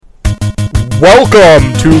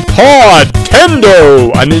Welcome to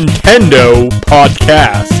Podtendo, a Nintendo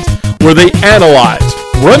podcast, where they analyze,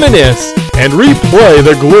 reminisce, and replay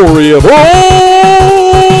the glory of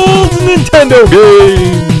old Nintendo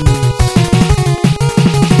games.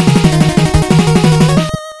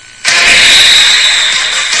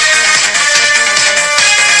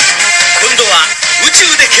 今度は宇宙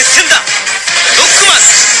で決戦だ。ロックマン。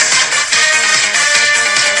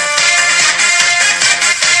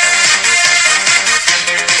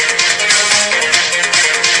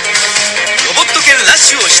ロボット犬ラッ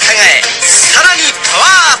シュを従え、さらにパワ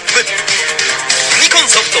ーアップ。ファミコン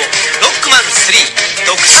ソフトロックマン3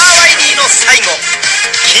ドクターワイリーの最後、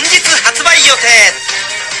近日発売予定。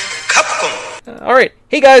カプコン。Alright,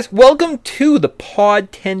 hey guys, welcome to the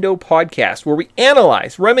Podtendo podcast, where we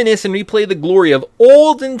analyze, reminisce, and replay the glory of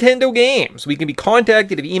old Nintendo games. We can be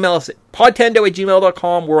contacted if you email us at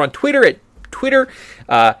podtendo@gmail.com. We're on Twitter at Podtendo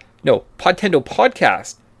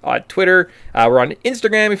Podcast on Twitter. We're on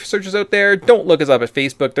Instagram if you search us out there. Don't look us up at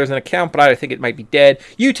Facebook. There's an account, but I think it might be dead.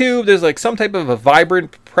 YouTube, there's like some type of a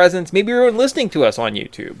vibrant presence. Maybe you're listening to us on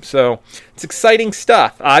YouTube. So it's exciting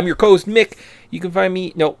stuff. I'm your co-host, Mick. You can find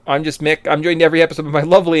me... No, I'm just Mick. I'm joined every episode by my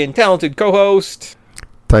lovely and talented co-host...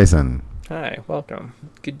 Tyson. Hi, welcome.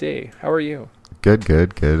 Good day. How are you? Good.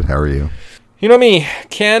 How are you? You know me,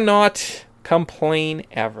 cannot complain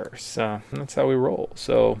ever. So that's how we roll.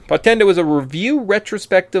 So Podtendo is a review,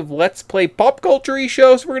 retrospective, let's play pop culture-y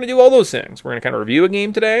show. So we're going to do all those things. We're going to kind of review a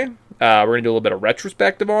game today. We're going to do a little bit of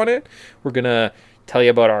retrospective on it. We're going to tell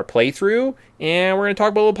you about our playthrough. And we're going to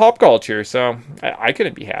talk about a little pop culture. So I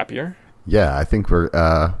couldn't be happier. Yeah, I think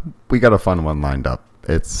we got a fun one lined up.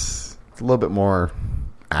 It's a little bit more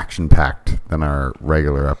action-packed than our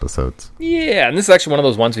regular episodes. Yeah, and this is actually one of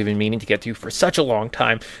those ones we've been meaning to get to for such a long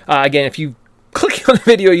time. Again, if you click on the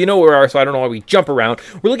video, you know where we are, so I don't know why we jump around.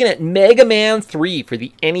 We're looking at Mega Man 3 for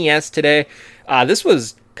the NES today. This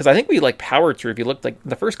was... Because I think we powered through. If you looked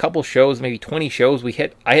the first couple shows, maybe 20 shows, I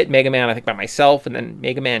hit Mega Man, I think by myself, and then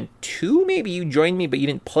Mega Man 2, maybe you joined me, but you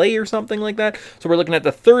didn't play or something like that. So we're looking at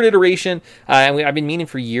the third iteration, and I've been meaning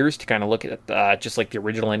for years to kind of look at just the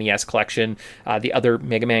original NES collection, the other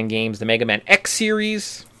Mega Man games, the Mega Man X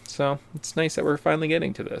series. So it's nice that we're finally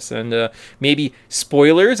getting to this. And maybe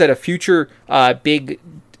spoilers at a future big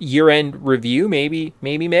year-end review, maybe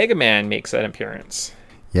Mega Man makes an appearance.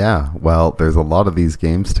 Yeah, well, there's a lot of these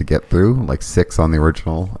games to get through, 6 on the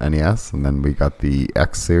original NES, and then we got the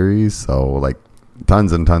X series, so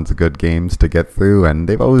tons and tons of good games to get through, and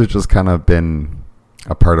they've always just kind of been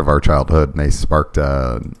a part of our childhood, and they sparked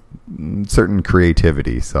certain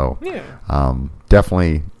creativity, so yeah.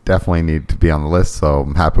 Definitely need to be on the list, so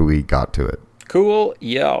I'm happy we got to it. Cool,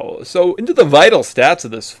 yo. So into the vital stats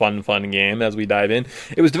of this fun game as we dive in.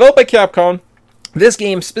 It was developed by Capcom. This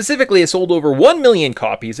game specifically has sold over 1 million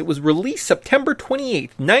copies. It was released September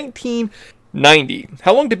 28th, 1990.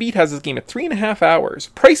 How Long to Beat has this game at 3.5 hours.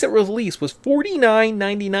 Price at release was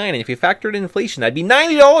 $49.99, and if you factored in inflation, that'd be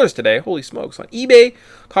 $90 today. Holy smokes. On eBay,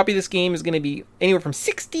 copy of this game is going to be anywhere from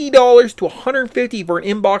 $60 to $150 for an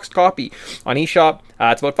inboxed copy. On eShop,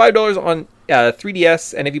 it's about $5 on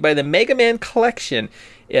 3DS, and if you buy the Mega Man Collection,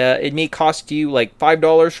 it may cost you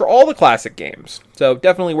 $5 for all the classic games. So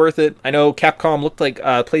definitely worth it. I know Capcom looked like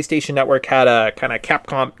PlayStation Network had a kind of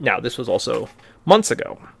Capcom... Now, this was also months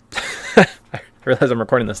ago. I realize I'm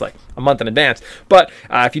recording this a month in advance. But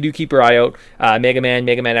if you do keep your eye out, Mega Man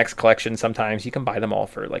X Collection, sometimes you can buy them all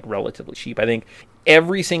for relatively cheap. I think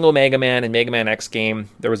every single Mega Man and Mega Man X game,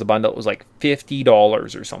 there was a bundle that was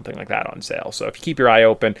 $50 or something like that on sale. So if you keep your eye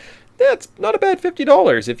open... That's not a bad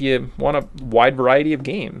 $50 if you want a wide variety of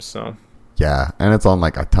games. So yeah, and it's on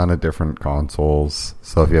a ton of different consoles.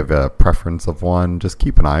 So if you have a preference of one, just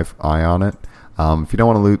keep an eye on it. If you don't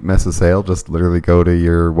want to miss a sale, just literally go to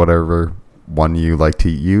your whatever one you like to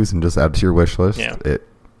use and just add to your wish list. Yeah.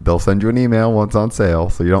 They'll send you an email once on sale,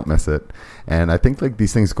 so you don't miss it. And I think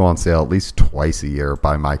these things go on sale at least twice a year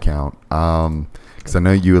by my count. Because I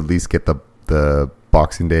know you at least get the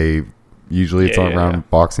Boxing Day. Usually it's around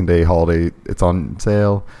Boxing Day, holiday, it's on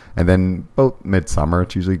sale. And then about midsummer,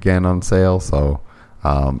 it's usually again on sale. So,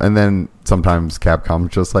 and then sometimes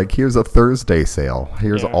Capcom's just here's a Thursday sale.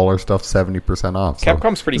 Here's all our stuff 70% off. So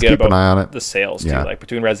Capcom's pretty good keep an eye on it. The sales, too.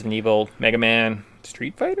 Between Resident Evil, Mega Man,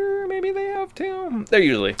 Street Fighter, maybe they have, too. They're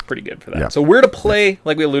usually pretty good for that. Yeah. So where to play,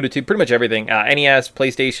 like we alluded to, pretty much everything. NES,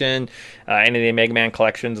 PlayStation, any of the Mega Man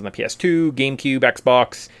collections on the PS2, GameCube,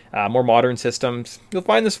 Xbox, more modern systems. You'll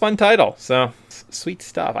find this fun title. So, sweet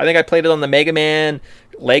stuff. I think I played it on the Mega Man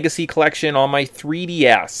Legacy Collection on my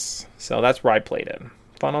 3DS. So that's where I played it.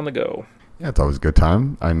 Fun on the go. Yeah, it's always a good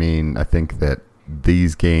time. I mean, I think that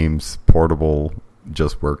these games portable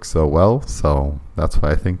just work so well. So that's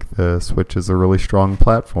why I think the Switch is a really strong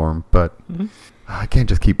platform. But I can't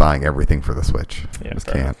just keep buying everything for the Switch. Yeah, just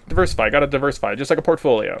can't. Diversify. Got to diversify, just like a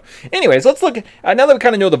portfolio. Anyways, let's look. Now that we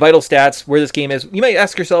kind of know the vital stats, where this game is, you might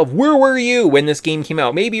ask yourself, where were you when this game came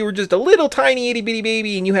out? Maybe you were just a little tiny itty-bitty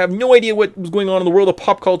baby and you have no idea what was going on in the world of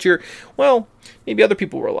pop culture. Well, maybe other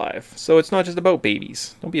people were alive. So it's not just about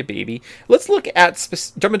babies. Don't be a baby. Let's look at,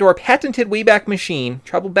 jump into our patented Wayback Machine,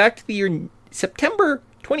 travel back to the year September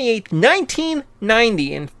 28th,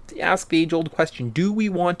 1990, and ask the age-old question, do we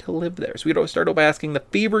want to live there? So we start out by asking the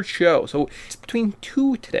favorite show. So it's between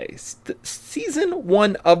two today. Season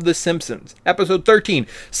 1 of The Simpsons, episode 13,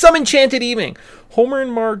 Some Enchanted Evening. Homer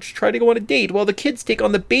and Marge try to go on a date while the kids take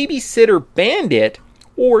on the babysitter bandit,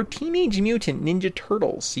 or Teenage Mutant Ninja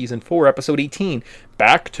Turtles, season 4, episode 18.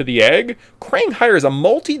 Back to the egg? Krang hires a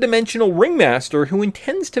multi-dimensional ringmaster who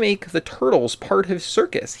intends to make the turtles part of his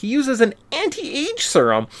circus. He uses an anti-age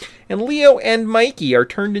serum, and Leo and Mikey are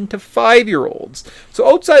turned into 5-year-olds.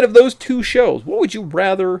 So outside of those two shows, what would you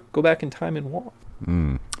rather go back in time and watch?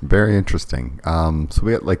 Very interesting. So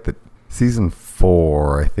we got like the season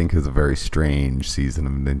 4, I think, is a very strange season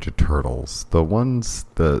of Ninja Turtles.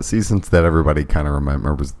 The seasons that everybody kind of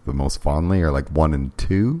remembers the most fondly are like 1 and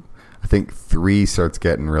 2. I think 3 starts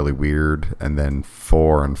getting really weird, and then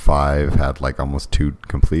 4 and 5 had like almost 2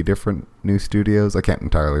 completely different new studios. I can't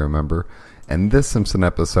entirely remember. And this Simpson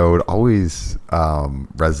episode always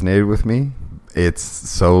resonated with me. It's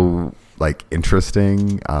so like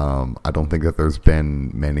interesting. I don't think that there's been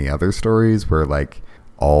many other stories where like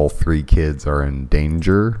all 3 kids are in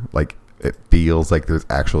danger. Like it feels like there's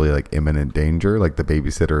actually like imminent danger. Like the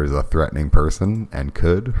babysitter is a threatening person and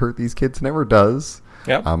could hurt these kids. Never does.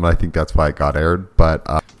 Yeah. I think that's why it got aired. But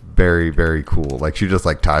very, very cool. Like she just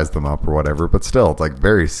like ties them up or whatever. But still, it's like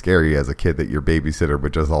very scary as a kid that your babysitter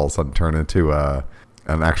would just all of a sudden turn into an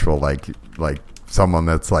actual like someone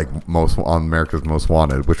that's like most on America's Most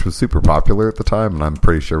Wanted, which was super popular at the time, and I'm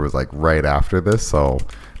pretty sure it was like right after this. So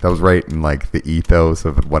that was right in like the ethos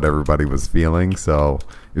of what everybody was feeling. So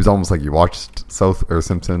it was almost like you watched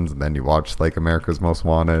Simpsons and then you watched like America's Most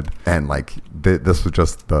Wanted, and like this was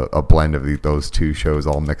just a blend of those two shows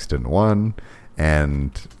all mixed in one.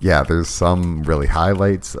 And yeah, there's some really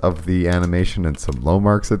highlights of the animation and some low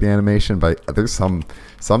marks of the animation, but there's some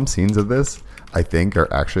scenes of this I think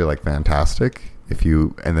are actually like fantastic.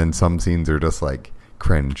 And then some scenes are just like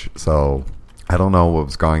cringe. So I don't know what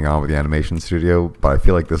was going on with the animation studio, but I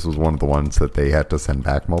feel like this was one of the ones that they had to send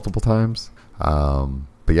back multiple times.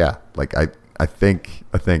 But yeah, like I think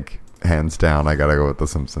hands down, I gotta go with The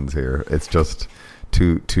Simpsons here. It's just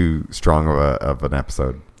too strong of an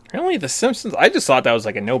episode. Really, The Simpsons? I just thought that was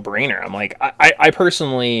like a no-brainer. I'm like, I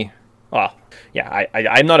personally, well, yeah,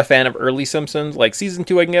 I'm not a fan of early Simpsons. Like season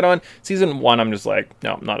 2 I can get on. Season 1 I'm just like,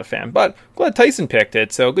 no, I'm not a fan. But I'm glad Tyson picked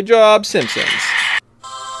it, so good job, Simpsons.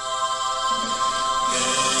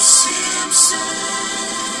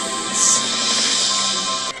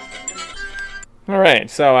 Alright,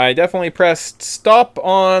 so I definitely pressed stop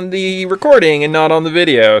on the recording and not on the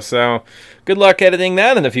video, so good luck editing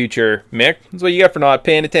that in the future, Mick. That's what you get for not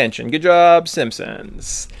paying attention. Good job,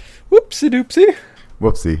 Simpsons. Whoopsie-doopsie.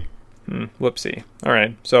 Whoopsie. Whoopsie.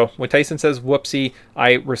 Alright, so when Tyson says whoopsie,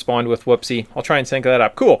 I respond with whoopsie. I'll try and sync that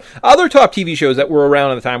up. Cool. Other top TV shows that were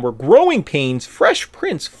around at the time were Growing Pains, Fresh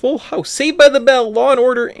Prince, Full House, Saved by the Bell, Law &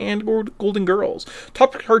 Order, and Golden Girls.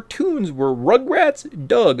 Top cartoons were Rugrats,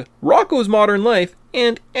 Doug, Rocko's Modern Life,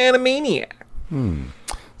 and Animaniac.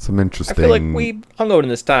 Some interesting... I feel like we hung out in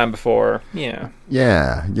this time before. Yeah.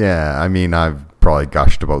 Yeah. I mean, I've probably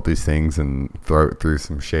gushed about these things and threw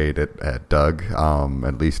some shade at Doug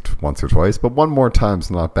at least once or twice, but one more time's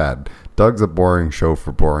not bad. Doug's a boring show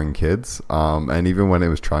for boring kids, and even when it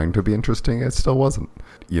was trying to be interesting, it still wasn't.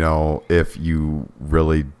 You know, if you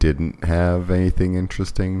really didn't have anything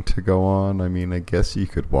interesting to go on, I mean, I guess you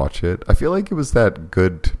could watch it. I feel like it was that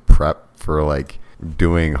good prep for like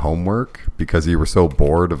doing homework because you were so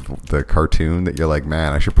bored of the cartoon that you're like,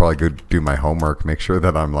 man, I should probably go do my homework, make sure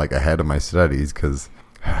that I'm like ahead of my studies, because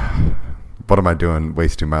what am I doing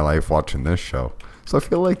wasting my life watching this show? So I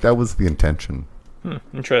feel like that was the intention.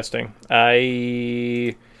 Interesting.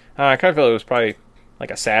 I kind of felt it was probably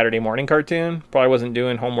like a Saturday morning cartoon. Probably wasn't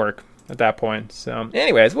doing homework at that point. So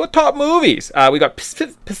anyways, what top movies? We got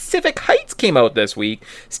Pacific Heights came out this week.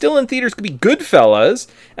 Still in theaters could be Goodfellas.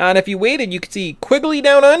 And if you waited, you could see Quigley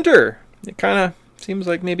Down Under. It kind of seems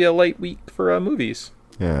like maybe a light week for movies.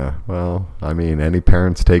 Yeah, well, I mean, any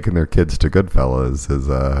parents taking their kids to Goodfellas is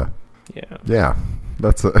yeah,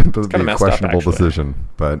 that'd be a questionable decision.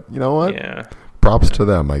 But you know what? Yeah. Props to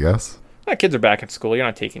them, I guess. Kids are back at school. You're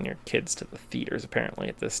not taking your kids to the theaters, apparently,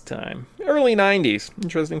 at this time. Early 90s.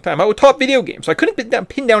 Interesting time. How about top video games? So I couldn't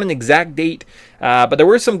pin down an exact date, but there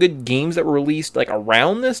were some good games that were released like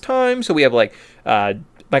around this time. So we have like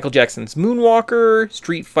Michael Jackson's Moonwalker,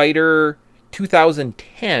 Street Fighter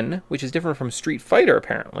 2010, which is different from Street Fighter,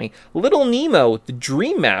 apparently. Little Nemo, the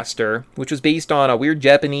Dream Master, which was based on a weird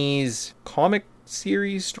Japanese comic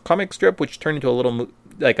strip, which turned into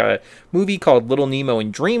a movie called Little Nemo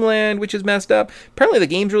in Dreamland, which is messed up. Apparently the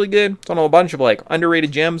game's really good. It's on a bunch of like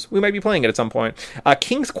underrated gems. We might be playing it at some point.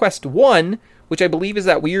 King's Quest 1, which I believe is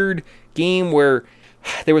that weird game where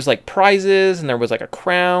there was like prizes and there was like a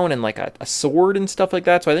crown and like a sword and stuff like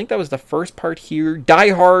that. So I think that was the first part here. Die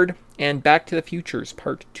Hard and Back to the Future's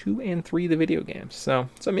part 2 and 3 of the video games. So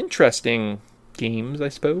some interesting games, I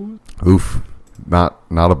suppose. Oof. Not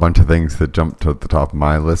a bunch of things that jump to the top of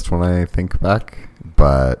my list when I think back.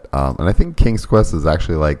 But, and I think King's Quest is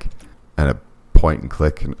actually like a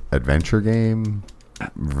point-and-click adventure game.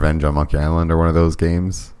 Revenge on Monkey Island or one of those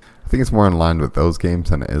games. I think it's more in line with those games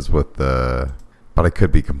than it is with the... But I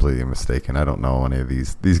could be completely mistaken. I don't know any of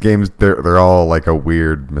these. These games, they're all like a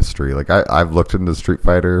weird mystery. Like I've looked into Street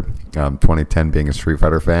Fighter, 2010 being a Street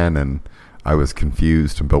Fighter fan, and I was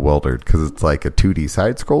confused and bewildered because it's like a 2D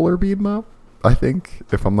side-scroller beat 'em up, I think,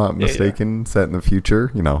 if I'm not mistaken, set in the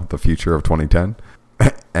future, the future of 2010.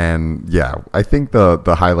 And yeah, I think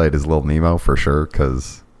the highlight is Little Nemo for sure,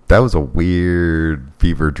 because that was a weird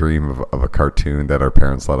fever dream of a cartoon that our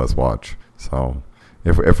parents let us watch. So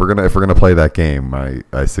if we're gonna play that game,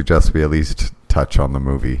 I suggest we at least touch on the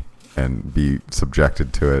movie and be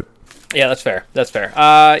subjected to it. Yeah, that's fair.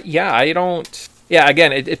 Yeah,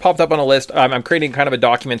 again, it popped up on a list. I'm creating kind of a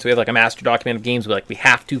document, so we have like a master document of games we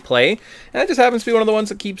have to play, and it just happens to be one of the ones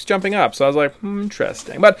that keeps jumping up. So I was like,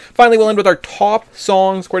 interesting. But finally, we'll end with our top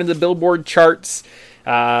songs according to the Billboard charts.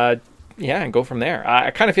 And go from there. I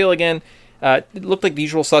kind of feel again, it looked like The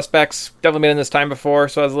Usual Suspects, definitely been in this time before.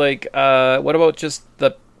 So I was like, what about just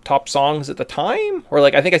the top songs at the time? Or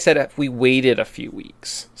I think I said if we waited a few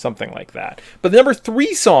weeks, something like that. But the number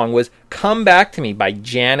 3 song was Come Back to Me by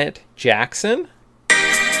Janet Jackson.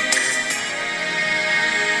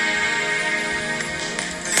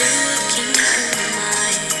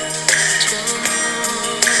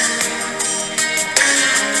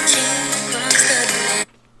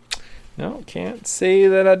 No, can't say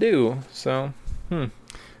that I do. So, At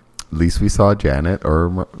least we saw Janet, or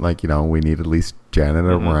we need at least Janet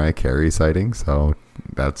or Mariah Carey sighting. So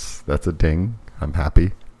that's a ding. I'm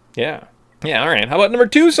happy. Yeah. All right. How about number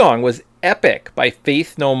 2 song was Epic by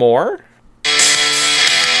Faith No More.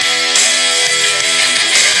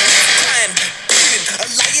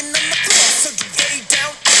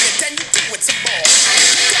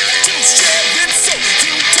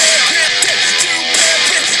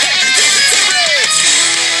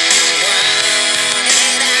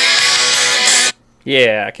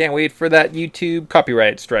 Yeah, I can't wait for that YouTube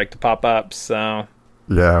copyright strike to pop up. So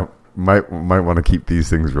yeah, might want to keep these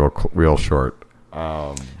things real short.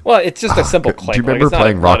 Well, it's just a simple click. Do you remember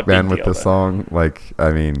playing Rock Band with this song?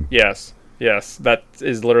 Yes, that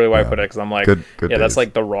is literally why I put it, because I'm like, good that's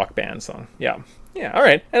like the Rock Band song. Yeah, all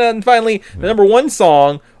right. And then finally, the number 1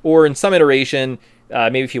 song, or in some iteration,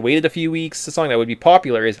 maybe if you waited a few weeks, the song that would be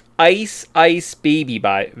popular is Ice Ice Baby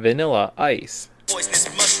by Vanilla Ice.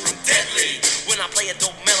 Poisonous mushroom deadly. When I play a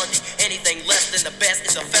dope melody, anything less than the best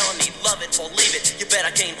is a felony. Love it or leave it, you better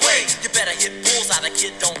gain weight. You better hit bullseye, the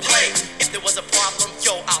kid don't play. If there was a problem,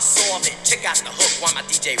 yo, I'll solve it. Check out the hook while my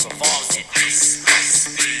DJ revolves it. Ice,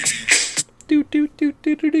 ice, do, do, do,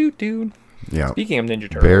 do, do, do, do. Yeah. Speaking of Ninja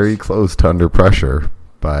Turtles. Very close to Under Pressure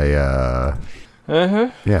by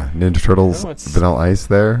Ninja Turtles, Vanilla Ice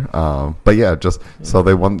there. But yeah, so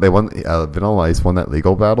they won Vanilla Ice won that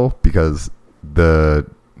legal battle because the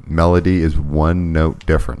melody is one note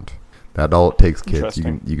different. That's all it takes, kids. You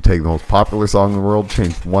can take the most popular song in the world,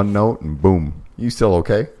 change one note, and boom, you still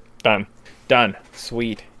okay? Done.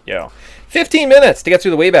 Sweet. Yo. 15 minutes to get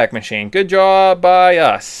through the Wayback Machine. Good job by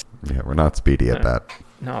us. Yeah, we're not speedy at that.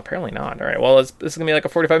 No, apparently not. All right, well, this is going to be like a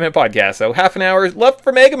 45-minute podcast, so half an hour left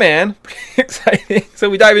for Mega Man. Pretty exciting.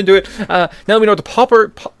 So we dive into it. Now that we know what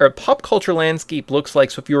the pop culture landscape looks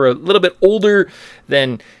like, so if you're a little bit older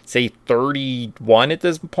than, say, 31 at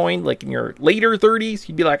this point, like in your later 30s,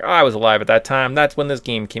 you'd be like, I was alive at that time. That's when this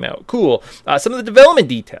game came out. Cool. Some of the development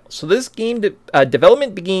details. So this game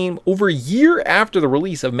development began over a year after the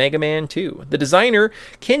release of Mega Man 2. The designer,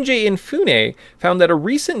 Kenji Inafune, found that a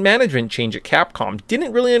recent management change at Capcom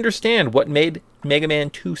didn't really understand what made Mega Man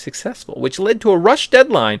 2 successful, which led to a rush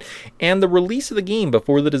deadline and the release of the game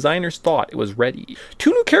before the designers thought it was ready.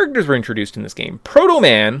 2 new characters were introduced in this game. Proto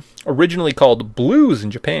Man, originally called Blues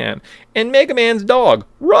in Japan, and Mega Man's dog,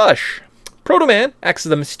 Rush. Proto Man acts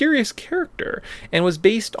as a mysterious character and was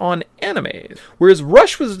based on anime, whereas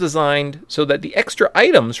Rush was designed so that the extra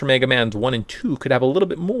items from Mega Man's 1 and 2 could have a little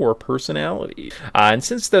bit more personality. And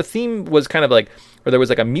since the theme was kind of like, or there was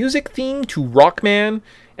like a music theme to Rockman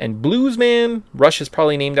and Bluesman, Rush is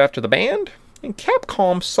probably named after the band, and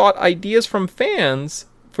Capcom sought ideas from fans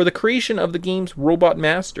for the creation of the game's Robot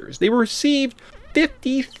Masters. They received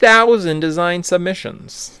 50,000 design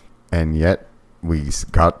submissions. And yet, we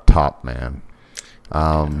got Top Man.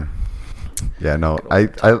 Yeah, no, I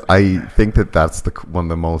think that's one of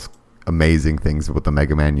the most amazing things with the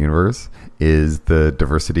Mega Man universe is the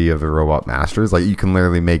diversity of the Robot Masters. Like, you can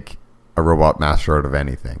literally make a Robot Master out of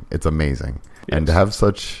anything. It's amazing. Yes. And to have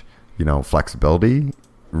such, flexibility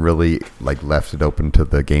really, like, left it open to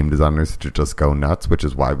the game designers to just go nuts, which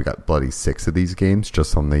is why we got bloody 6 of these games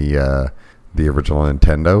just on the original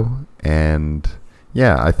Nintendo. And,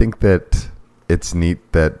 yeah, I think that it's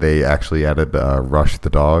neat that they actually added Rush the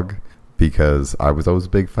dog, because I was always a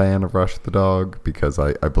big fan of Rush the dog, because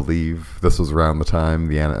I believe this was around the time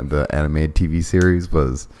the animated TV series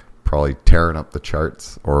was probably tearing up the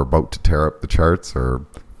charts, or about to tear up the charts, or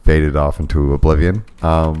faded off into oblivion.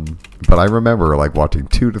 But I remember like watching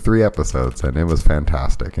 2 to 3 episodes, and it was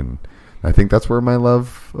fantastic. And I think that's where my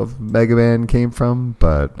love of Mega Man came from,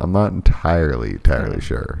 but I'm not entirely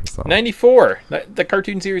sure. So. 94. The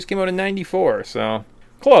cartoon series came out in 94, so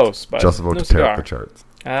close. But just about to tear up the charts.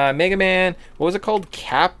 Mega Man, what was it called?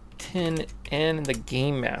 Captain N the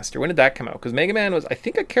Game Master. When did that come out? Because Mega Man was, I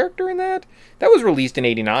think, a character in that. That was released in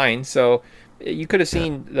 89, so you could have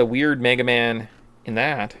seen the weird Mega Man in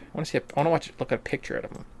that. I want to look at a picture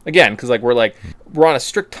of him. Again, because like we're on a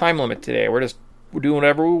strict time limit today. We're doing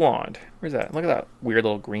whatever we want. Where's that? Look at that weird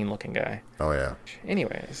little green-looking guy. Oh, yeah.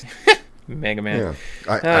 Anyways, Mega Man.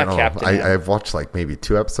 Yeah. I don't know. I've watched like maybe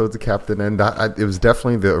 2 episodes of Captain N. It was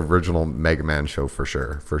definitely the original Mega Man show for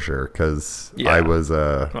sure. Because I was...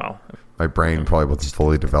 my brain probably wasn't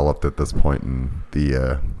fully developed at this point in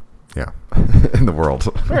the... in the world.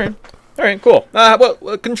 All right, cool.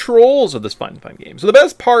 Controls of this fun game. So the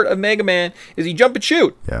best part of Mega Man is you jump and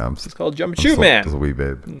shoot. Yeah. It's called Jump and Shoot Man. It's a wee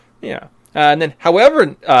babe. Yeah. And then,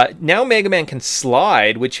 however, now Mega Man can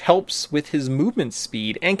slide, which helps with his movement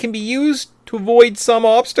speed and can be used to avoid some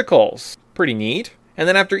obstacles. Pretty neat. And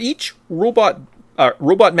then after each Robot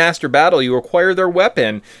Master battle, you acquire their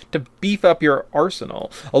weapon to beef up your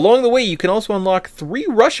arsenal. Along the way, you can also unlock 3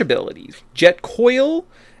 rush abilities. Jet Coil,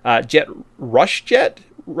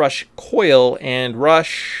 Rush Coil, and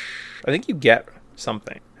Rush... I think you get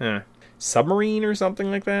something. Submarine or something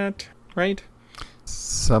like that, right?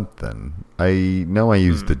 Something. I know I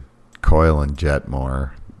used the Coil and Jet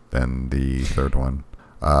more than the third one.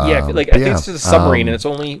 I think it's just a submarine, and it's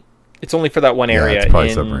only for that one area. Yeah, it's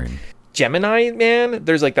probably submarine. Gemini Man,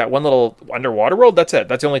 there's like that one little underwater world. That's it.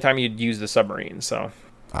 That's the only time you'd use the submarine. So.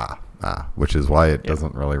 Which is why it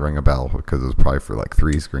doesn't really ring a bell, because it was probably for like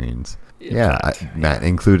 3 screens. Matt,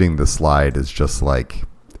 including the slide is just like,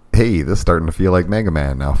 hey, this is starting to feel like Mega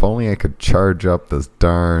Man. Now, if only I could charge up this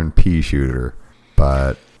darn pea shooter.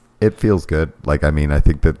 But it feels good. Like, I mean, I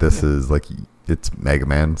think that this is like, it's Mega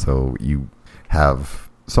Man, so you have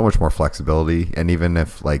so much more flexibility. And even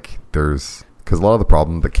if like because a lot of the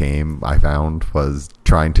problem that came, I found, was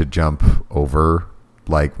trying to jump over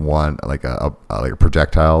like a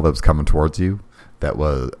projectile that was coming towards you.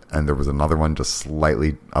 And there was another one just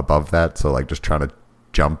slightly above that. So like just trying to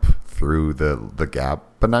jump through the gap.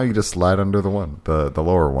 But now you just slide under the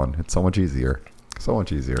lower one. It's so much easier.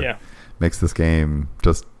 Yeah. Makes this game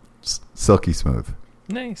just silky smooth.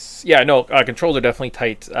 Nice. Yeah, no, controls are definitely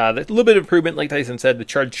tight. A little bit of improvement, like Tyson said, the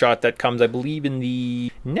charge shot that comes, I believe, in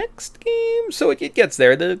the next game. So it gets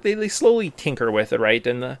there. They slowly tinker with it, right?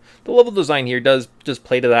 And the level design here does just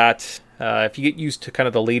play to that. If you get used to kind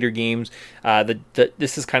of the later games,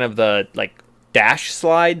 this is kind of the like dash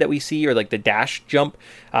slide that we see, or like the dash jump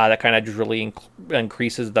that kind of just really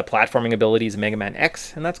increases the platforming abilities of Mega Man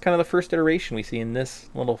X, and that's kind of the first iteration we see in this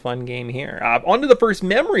little fun game here. On to the first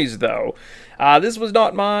memories, though. This was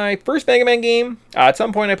not my first Mega Man game. At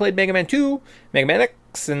some point I played Mega Man 2, Mega Man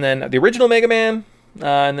X, and then the original Mega Man.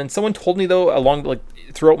 And then someone told me, though,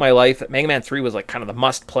 throughout my life, that Mega Man 3 was like kind of the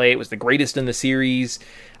must play. It was the greatest in the series.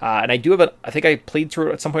 And I do have I think I played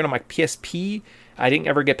through it at some point on my PSP. I didn't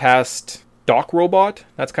ever get past Doc Robot.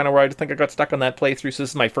 That's kind of where I think I got stuck on that playthrough. So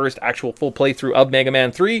this is my first actual full playthrough of Mega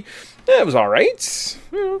Man 3. It was alright.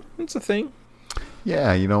 It's a thing.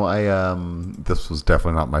 Yeah, I this was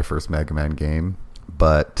definitely not my first Mega Man game,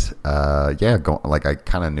 but yeah, I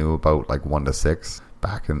kind of knew about like 1 to 6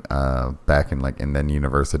 back in like and then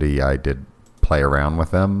university. I did play around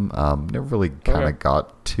with them. Never really kind of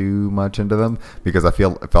got too much into them because I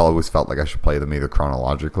always felt like I should play them either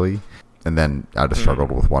chronologically, and then I just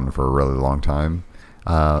struggled with one for a really long time.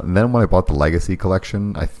 And then when I bought the Legacy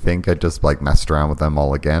Collection, I think I just like messed around with them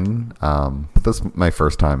all again. But this is my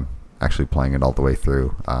first time actually playing it all the way through,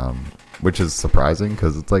 which is surprising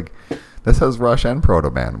because it's like this has Rush and Proto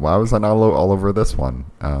Man. Why was I not all over this one?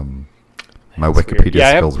 My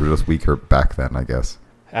Wikipedia skills were just weaker back then, I guess.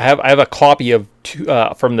 I have a copy of two,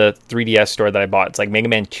 from the 3DS store that I bought. It's like Mega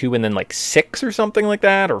Man 2 and then like 6 or something like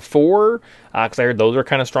that, or 4, because I heard those are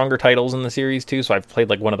kind of stronger titles in the series too, so I've played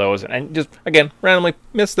like one of those, and just, again, randomly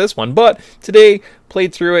missed this one. But today,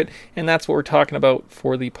 played through it, and that's what we're talking about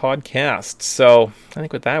for the podcast. So I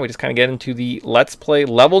think with that, we just kind of get into the Let's Play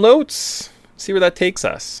level notes, see where that takes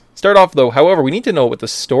us. Start off, though, however, we need to know what the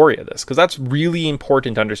story of this, because that's really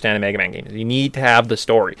important to understand in Mega Man games. You need to have the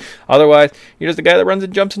story. Otherwise, you're just a guy that runs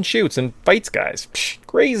and jumps and shoots and fights guys. Psh,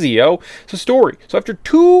 crazy, yo. So, story. So, after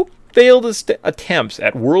 2 failed attempts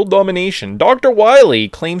at world domination, Dr. Wily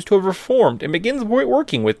claims to have reformed and begins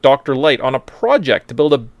working with Dr. Light on a project to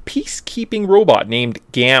build a peacekeeping robot named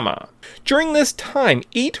Gamma. During this time,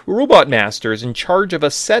 8 robot masters in charge of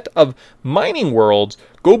a set of mining worlds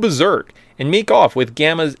go berserk and make off with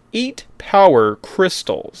Gamma's 8 power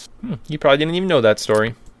crystals. You probably didn't even know that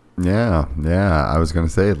story. Yeah. I was going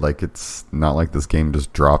to say, like, it's not like this game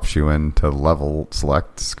just drops you into the level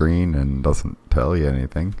select screen and doesn't tell you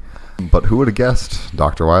anything. But who would have guessed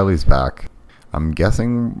Dr. Wily's back? I'm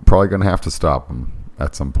guessing probably going to have to stop him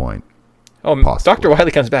at some point. Oh, possibly. Dr. Wily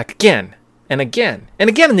comes back again, and again, and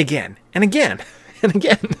again, and again, and again, and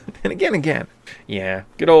again, and again, and again. Yeah,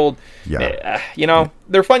 good old... Yeah.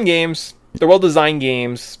 They're fun games. They're well-designed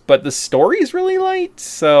games, but the story's really light,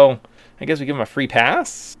 so I guess we give them a free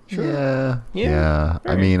pass? Sure. Yeah.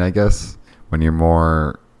 I mean, I guess when you're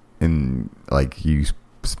more in, like, you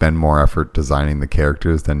spend more effort designing the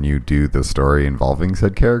characters than you do the story involving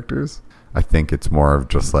said characters, I think it's more of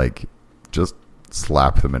just, like, just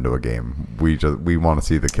slap them into a game. We want to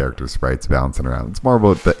see the character sprites bouncing around. It's more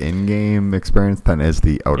about the in-game experience than is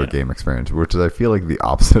the outer game experience, which is, I feel like, the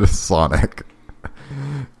opposite of Sonic.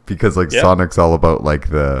 Because Sonic's all about like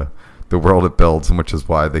the world it builds, and which is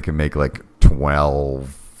why they can make like 12,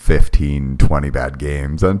 15, 20 bad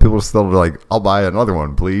games, and people are still like, I'll buy another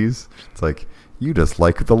one, please. It's like, you just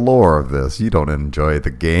like the lore of this. You don't enjoy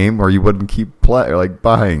the game, or you wouldn't keep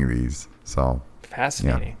buying these. So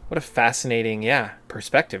fascinating. Yeah. What a fascinating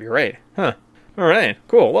perspective. You're right. Huh. All right.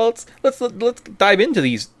 Cool. Well, let's dive into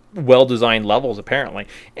these well-designed levels, apparently,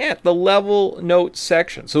 at the level notes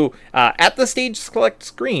section. So at the stage select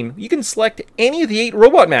screen, you can select any of the 8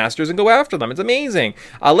 robot masters and go after them. It's amazing.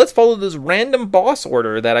 Let's follow this random boss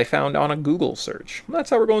order that I found on a Google search. That's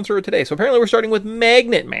how we're going through it today. So apparently we're starting with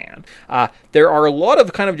Magnet Man. There are a lot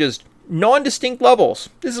of kind of just non-distinct levels.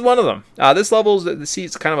 This is one of them. This level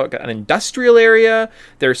it's kind of an industrial area.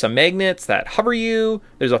 There's some magnets that hover you.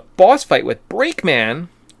 There's a boss fight with Breakman.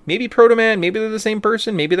 Maybe Proto Man, maybe they're the same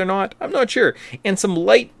person, maybe they're not, I'm not sure. And some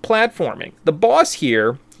light platforming. The boss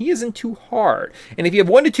here, he isn't too hard. And if you have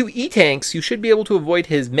 1 to 2 E-Tanks, you should be able to avoid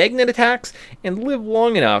his magnet attacks and live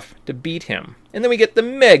long enough to beat him. And then we get the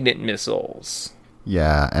magnet missiles.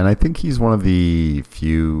 Yeah, and I think he's one of the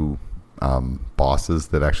few bosses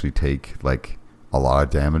that actually take like a lot of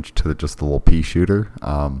damage to just the little pea shooter.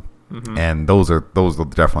 And those are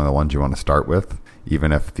definitely the ones you want to start with,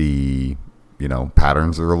 even if the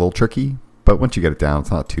patterns are a little tricky, but once you get it down,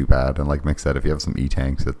 it's not too bad. And like Mick said, if you have some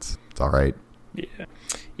E-Tanks, it's all right.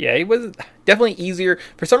 Yeah, it was definitely easier.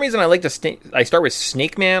 For some reason, I start with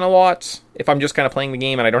Snake Man a lot if I'm just kind of playing the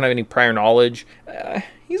game and I don't have any prior knowledge.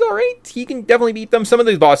 He's all right. He can definitely beat them. Some of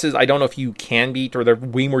these bosses, I don't know if you can beat, or they're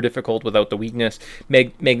way more difficult without the weakness.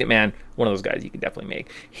 Magnet Man, one of those guys you can definitely make.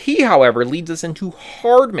 He, however, leads us into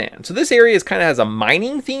Hard Man. So this area kind of has a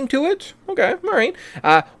mining theme to it. Okay, all right.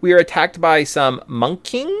 We are attacked by some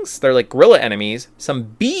Monkings. They're like gorilla enemies. Some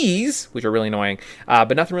bees, which are really annoying,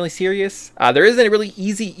 but nothing really serious. There isn't a really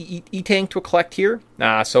easy E-Tank to collect here.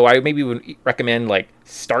 So I maybe would recommend like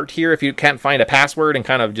start here if you can't find a password and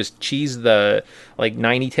kind of just cheese the like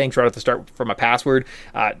 9 E-Tanks right at the start from a password.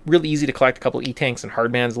 Really easy to collect a couple E-Tanks in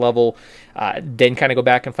Hard Man's level. Then kind of go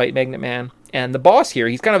back and fight Magnet Man. And the boss here,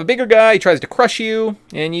 he's kind of a bigger guy. He tries to crush you,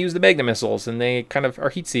 and you use the magnet missiles, and they kind of are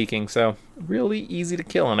heat-seeking. So really easy to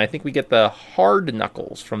kill, and I think we get the hard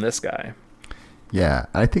knuckles from this guy. Yeah,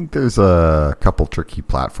 I think there's a couple tricky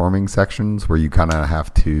platforming sections where you kind of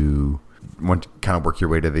have to kind of work your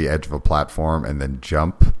way to the edge of a platform and then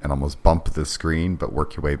jump and almost bump the screen, but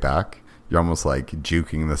work your way back. You're almost like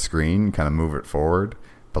juking the screen, kind of move it forward,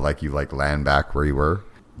 but like you like land back where you were.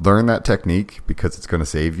 Learn that technique because it's going to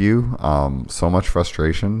save you so much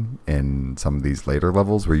frustration in some of these later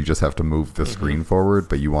levels where you just have to move the screen forward,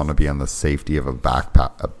 but you want to be on the safety of a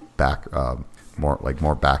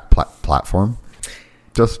more back platform.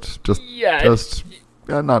 Just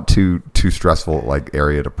not too stressful like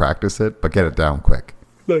area to practice it, but get it down quick.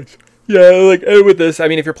 Nice. Yeah, like with this, I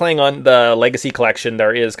mean, if you're playing on the Legacy Collection,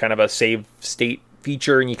 there is kind of a save state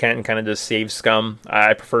feature, and you can kind of just save scum.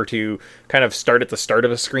 I prefer to kind of start at the start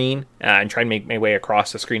of a screen and try and make my way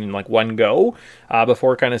across the screen in like one go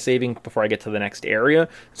before kind of saving before I get to the next area.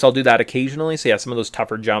 So I'll do that occasionally. So yeah, some of those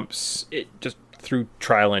tougher jumps, it just through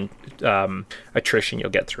trial and attrition, you'll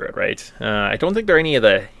get through it, right? I don't think there are any of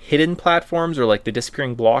the hidden platforms or like the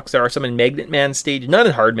disappearing blocks. There are some in Magnet Man stage, none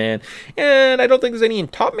in Hard Man, and I don't think there's any in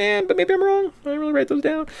Top Man, but maybe I'm wrong. I didn't really write those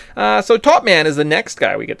down. So Top Man is the next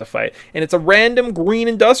guy we get to fight, and it's a random green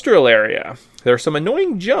industrial area. There are some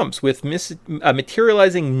annoying jumps with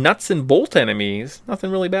materializing nuts and bolt enemies. Nothing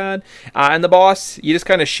really bad. And the boss, you just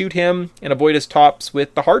kind of shoot him and avoid his tops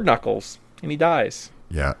with the hard knuckles, and he dies.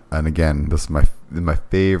 Yeah, and again, this is my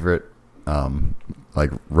favorite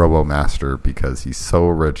like Robo Master because he's so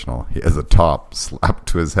original. He has a top slapped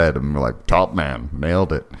to his head, and we're like, Top Man,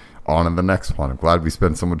 nailed it. On to the next one. I'm glad we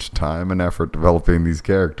spent so much time and effort developing these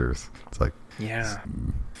characters. It's like, yeah,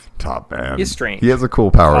 Top Man. He's strange. He has a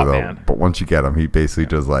cool power Top though, Man. But once you get him, he basically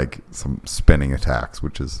does like some spinning attacks,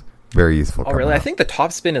 which is very useful. Oh, really? Up. I think the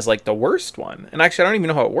top spin is like the worst one. And actually, I don't even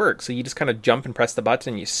know how it works. So you just kind of jump and press the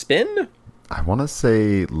button and you spin? I want to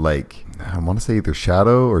say either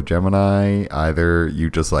Shadow or Gemini. Either you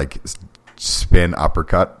just like spin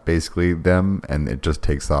uppercut basically them, and it just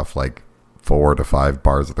takes off like 4 to 5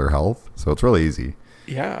 bars of their health. So it's really easy.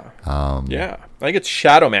 Yeah. Yeah. I think it's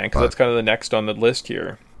Shadow Man because that's kind of the next on the list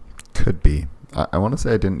here. Could be. I want to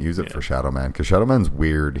say I didn't use it for Shadow Man because Shadow Man's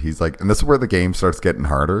weird. He's like, and this is where the game starts getting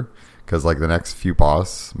harder because like the next few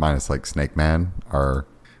boss, minus like Snake Man, are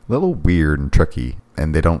a little weird and tricky.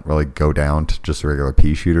 And they don't really go down to just a regular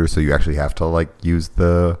pea shooter, so you actually have to like use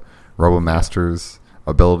the Robo Master's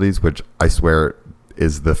abilities, which I swear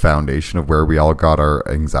is the foundation of where we all got our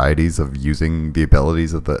anxieties of using the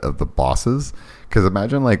abilities of the bosses. Because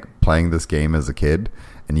imagine like playing this game as a kid,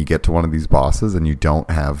 and you get to one of these bosses, and you don't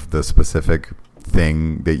have the specific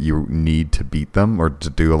thing that you need to beat them or to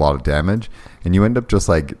do a lot of damage, and you end up just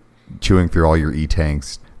like chewing through all your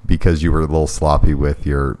E-tanks because you were a little sloppy with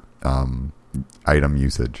your item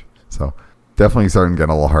usage. So definitely starting to get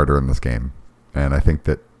a little harder in this game, and I think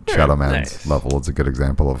that Shadow Man's level is a good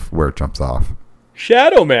example of where it jumps off.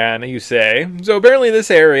 Shadow Man, you say? So apparently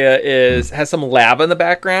this area has some lava in the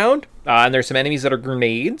background, and there's some enemies that are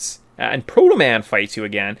grenades, and Proto Man fights you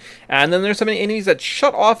again, and then there's some enemies that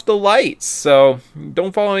shut off the lights, so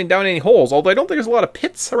don't fall down any holes, although I don't think there's a lot of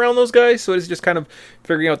pits around those guys, so it's just kind of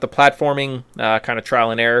figuring out the platforming kind of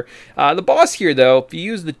trial and error. The boss here, though, if you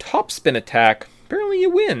use the top spin attack, apparently you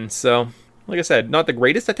win, so like I said, not the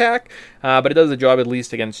greatest attack, but it does the job at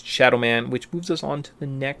least against Shadow Man, which moves us on to the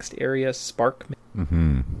next area, Spark Man.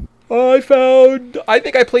 Mm-hmm. I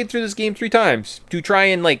think I played through this game 3 times to try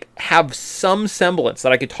and like have some semblance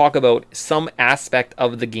that I could talk about some aspect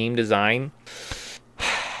of the game design.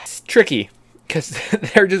 It's tricky because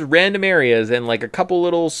they're just random areas and like a couple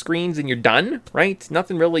little screens and you're done, right?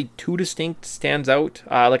 Nothing really too distinct stands out.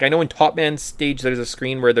 Like I know in Top Man stage there's a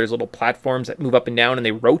screen where there's little platforms that move up and down and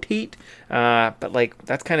they rotate, but like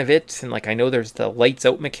that's kind of it. And like I know there's the lights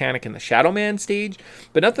out mechanic in the Shadow Man stage,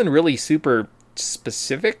 but nothing really super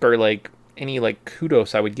specific or like any like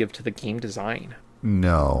kudos I would give to the game design.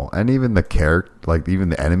 No, and even the character, like even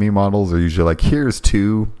the enemy models are usually like, here's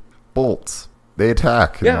 2 bolts, they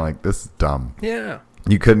attack, and you're like, this is dumb. Yeah,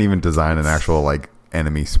 you couldn't even design an actual like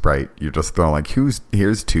enemy sprite. You're just throwing like,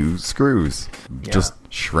 here's 2 screws. Just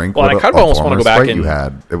shrink. Well, I kind of almost want to go back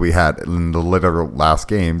and we had in the literal last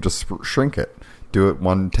game. Just shrink it. Do it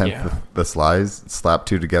 1/10 the size, slap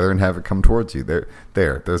 2 together, and have it come towards you.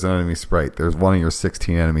 There's an enemy sprite. There's one of your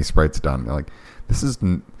 16 enemy sprites done. You're like, this is.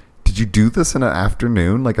 Did you do this in an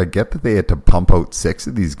afternoon? Like, I get that they had to pump out 6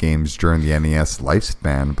 of these games during the NES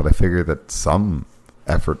lifespan, but I figured that some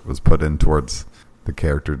effort was put in towards the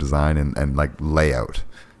character design and like layout.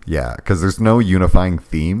 Yeah, because there's no unifying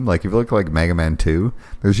theme. Like, if you look like Mega Man 2,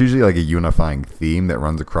 there's usually like a unifying theme that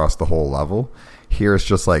runs across the whole level. Here it's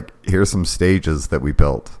just like, here's some stages that we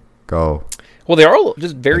built. Go. Well, they're all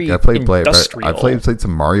just very industrial. I played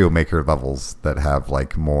some Mario Maker levels that have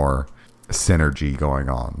like more synergy going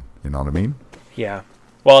on. You know what I mean? Yeah.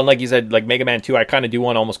 Well, and like you said, like Mega Man 2, I kind of do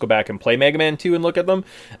want to almost go back and play Mega Man 2 and look at them,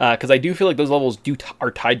 because I do feel like those levels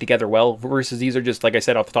are tied together well, versus these are just, like I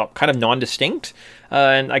said off the top, kind of non-distinct,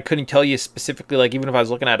 and I couldn't tell you specifically, like even if I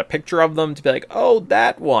was looking at a picture of them, to be like, oh,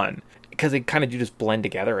 that one, because they kind of do just blend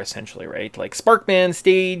together, essentially, right? Like Sparkman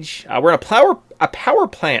stage, we're in a power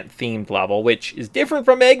plant themed level, which is different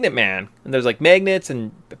from Magnet Man, and there's like magnets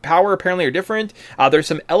and power apparently are different. There's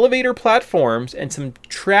some elevator platforms and some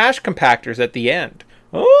trash compactors at the end.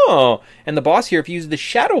 Oh, and the boss here, if you use the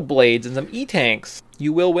Shadow Blades and some E-Tanks,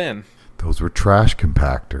 you will win. Those were trash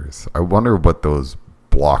compactors. I wonder what those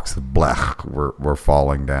blocks of blech were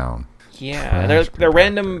falling down. Yeah, and they're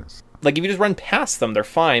random. Like, if you just run past them, they're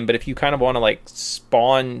fine, but if you kind of want to, like,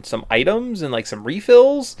 spawn some items and, like, some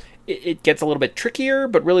refills, it gets a little bit trickier,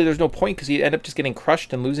 but really there's no point, because you end up just getting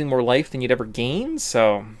crushed and losing more life than you'd ever gain,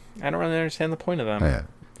 so I don't really understand the point of them.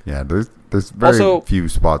 Yeah, there's very few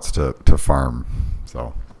spots to farm.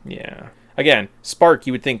 So yeah, again, Spark,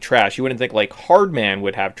 you would think trash. You wouldn't think like Hardman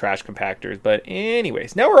would have trash compactors. But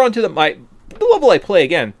anyways, now we're on to the level I play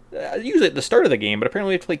again. Usually at the start of the game, but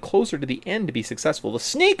apparently we have to play closer to the end to be successful. The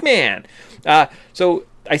Snake Man. So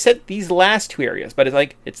I said these last two areas, but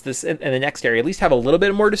it's this and the next area at least have a little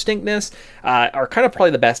bit more distinctness. Are kind of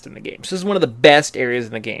probably the best in the game. So this is one of the best areas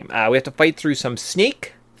in the game. We have to fight through some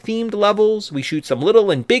snake themed levels. We shoot some little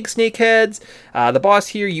and big snake heads. The boss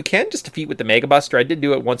here you can just defeat with the Mega Buster. I did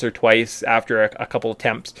do it once or twice after a couple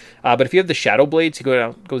attempts, but if you have the Shadow Blades, he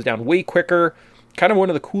goes down way quicker. Kind of one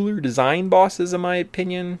of the cooler design bosses in my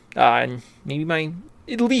opinion, and maybe my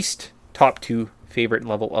at least top 2 favorite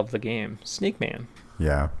level of the game, Snake Man.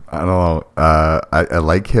 Yeah, I don't know. I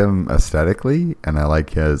like him aesthetically, and I like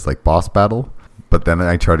his like boss battle. But then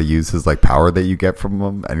I try to use his like power that you get from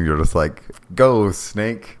him, and you're just like, "Go,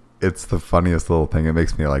 Snake!" It's the funniest little thing. It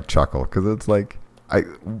makes me like chuckle because it's like,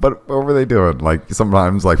 what were they doing? Like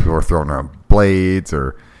sometimes like people are throwing around blades,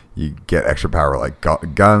 or you get extra power like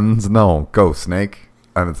guns. No, go, Snake!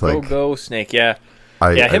 And it's like, go, Snake! Yeah,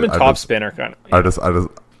 him and Topspin are kind of. Yeah.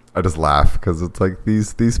 I just laugh because it's like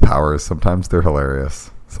these powers. Sometimes they're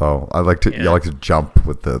hilarious. So I like to like to jump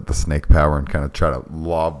with the snake power and kind of try to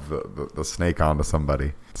lob the snake onto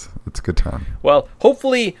somebody. It's a good time. Well,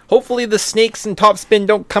 hopefully the snakes and Topspin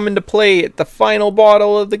don't come into play at the final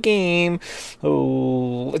battle of the game.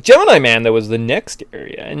 Oh, Gemini Man, that was the next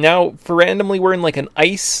area. And now, for randomly, we're in like an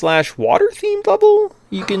ice/water themed level.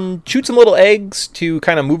 You can shoot some little eggs to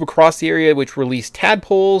kind of move across the area, which release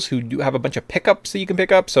tadpoles who do have a bunch of pickups that you can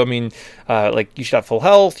pick up. So, I mean, like you should have full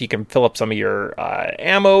health. You can fill up some of your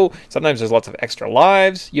ammo. Sometimes there's lots of extra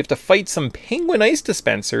lives. You have to fight some penguin ice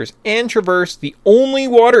dispensers and traverse the only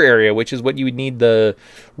water area, which is what you would need the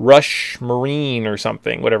Rush Marine or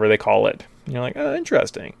something, whatever they call it. And you're like, oh,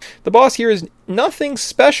 interesting. The boss here is nothing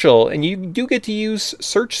special, and you do get to use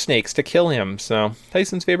search snakes to kill him. So,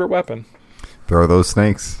 Tyson's favorite weapon. Throw those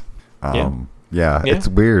snakes. Yeah, it's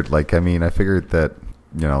weird. Like, I mean, I figured that,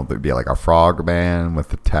 you know, there'd be like a frog man with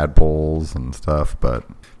the tadpoles and stuff, but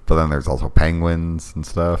then there's also penguins and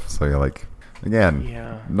stuff. So you're like,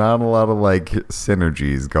 again, not a lot of like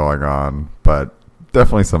synergies going on, but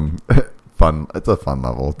definitely some fun. It's a fun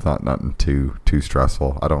level. It's not nothing too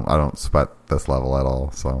stressful. I don't sweat this level at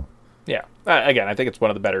all. So yeah. Again, I think it's one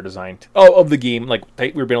of the better designed of the game. Like,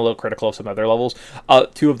 we've been a little critical of some other levels.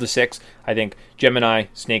 2 of the 6, I think, Gemini,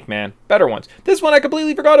 Snake Man, better ones. This one I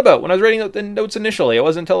completely forgot about when I was writing the notes initially. It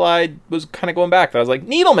wasn't until I was kind of going back that I was like,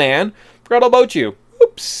 Needle Man, forgot all about you.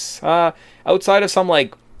 Oops. Outside of some,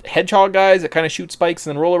 like, hedgehog guys that kind of shoot spikes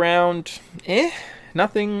and then roll around,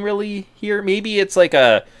 nothing really here. Maybe it's like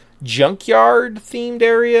a junkyard-themed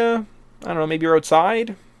area. I don't know, maybe you're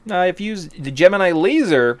outside. If you use the Gemini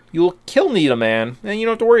laser, you'll kill Needle Man, and you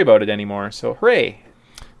don't have to worry about it anymore. So, hooray!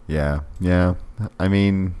 Yeah. I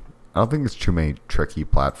mean, I don't think it's too many tricky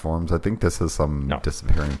platforms. I think this is some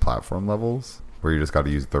disappearing platform levels where you just got to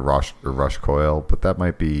use the rush coil, but that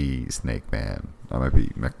might be Snake Man. I might be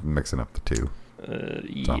mixing up the two.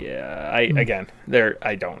 Yeah, I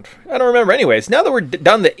don't remember. Anyways, now that we're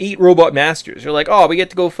done the 8 robot masters, you're like, oh, we get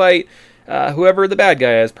to go fight whoever the bad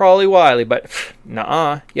guy is, probably Wily, but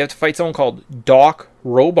nuh-uh. You have to fight someone called Doc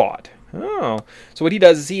Robot. Oh, so what he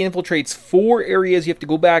does is he infiltrates 4 areas. You have to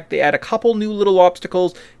go back. They add a couple new little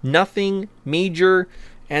obstacles, nothing major,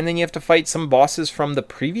 and then you have to fight some bosses from the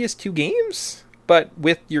previous 2 games, but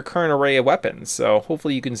with your current array of weapons. So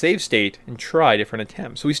hopefully you can save state and try different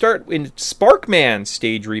attempts. So we start in Sparkman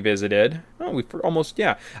stage revisited. Oh,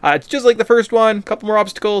 it's just like the first one. A couple more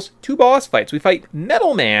obstacles, 2 boss fights. We fight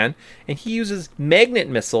Metal Man, and he uses magnet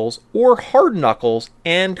missiles or hard knuckles,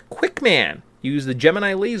 and Quick Man. Use the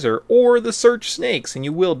Gemini laser or the search snakes, and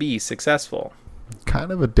you will be successful.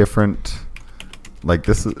 kind of a different. Like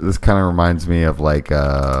this kind of reminds me of like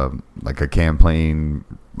a campaign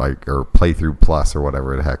or playthrough plus or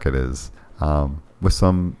whatever the heck it is, with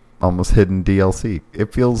some almost hidden DLC.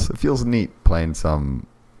 It feels neat playing some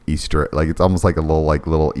Easter, like it's almost like a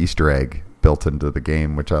little Easter egg built into the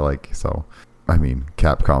game, which I like. So I mean,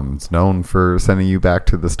 Capcom's known for sending you back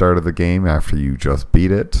to the start of the game after you just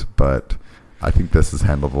beat it, but I think this is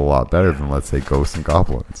handled a lot better than, let's say, Ghosts and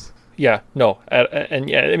Goblins. Yeah, no, and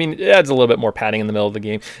yeah, I mean, it adds a little bit more padding in the middle of the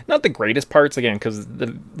game. Not the greatest parts, again, because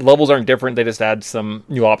the levels aren't different. They just add some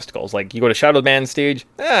new obstacles. Like, you go to Shadow Man stage,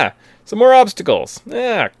 some more obstacles.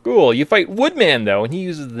 Cool. You fight Woodman, though, and he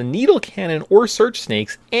uses the Needle Cannon or Search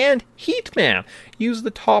Snakes, and Heat Man. Use the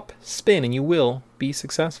top spin, and you will be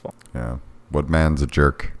successful. Yeah, Woodman's a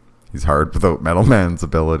jerk. He's hard without Metal Man's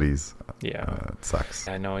abilities. Yeah. It sucks.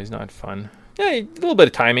 I know, he's not fun. Yeah, a little bit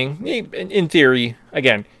of timing. In theory,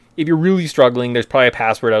 again, if you're really struggling, there's probably a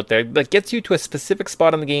password out there that gets you to a specific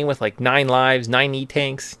spot in the game with like 9 lives, 9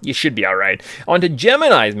 E-tanks. You should be alright. On to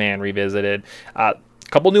Gemini's Man Revisited.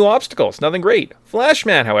 Couple new obstacles, nothing great.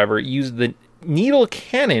 Flashman, however, used the Needle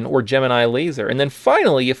Cannon or Gemini Laser. And then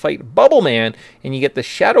finally, you fight Bubble Man, and you get the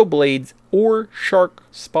Shadow Blades or Spark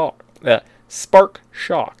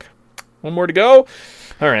Shock. One more to go.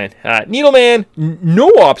 All right. Needleman,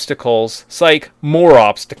 no obstacles. Psych, more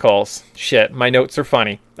obstacles. Shit, my notes are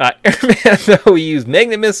funny. Airman, though, he used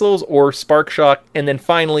magnet missiles or spark shock. And then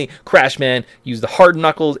finally, Crashman used the hard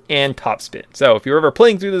knuckles and top spin. So if you're ever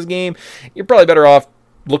playing through this game, you're probably better off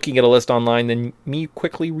looking at a list online than me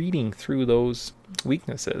quickly reading through those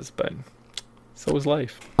weaknesses. But so is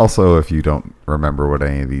life. Also, if you don't remember what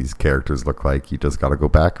any of these characters look like, you just got to go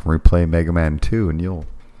back and replay Mega Man 2 and you'll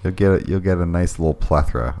get a nice little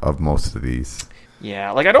plethora of most of these.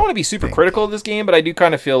 Yeah, like I don't want to be super critical of this game, but I do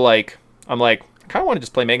kind of feel like I kind of want to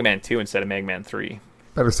just play Mega Man 2 instead of Mega Man 3.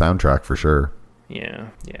 Better soundtrack for sure. Yeah.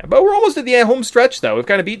 But we're almost at the home stretch, though. We've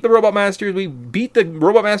kind of beat the Robot Masters. We beat the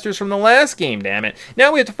Robot Masters from the last game, damn it.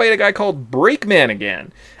 Now we have to fight a guy called Breakman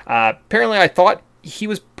again. Apparently I thought he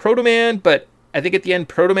was Proto Man, but I think at the end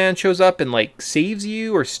Proto Man shows up and like saves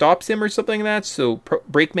you or stops him or something like that. So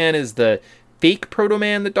Breakman is the fake Proto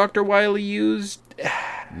Man that Dr. Wily used.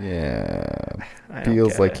 Yeah.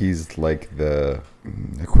 Feels like he's like the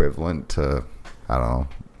equivalent to, I don't know,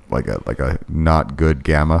 like a not good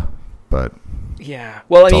Gamma, but yeah.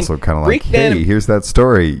 Well, it's also kind of like, hey, here's that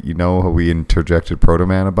story. You know how we interjected Proto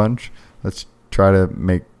Man a bunch? Let's try to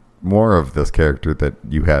make more of this character that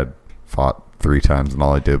you had fought 3 times, and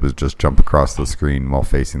all I did was just jump across the screen while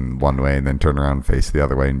facing one way and then turn around and face the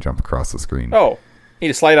other way and jump across the screen. Oh. You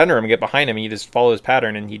just slide under him and get behind him, and you just follow his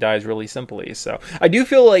pattern, and he dies really simply. So I do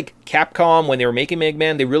feel like Capcom, when they were making Mega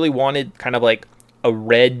Man, they really wanted kind of like a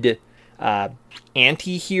red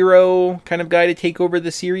anti-hero kind of guy to take over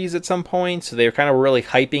the series at some point. So they were kind of really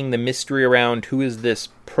hyping the mystery around who is this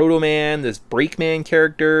Proto Man, this Breakman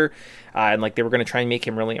character, and like they were going to try and make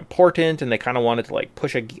him really important, and they kind of wanted to like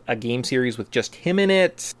push a game series with just him in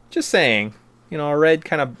it. Just saying, you know, a red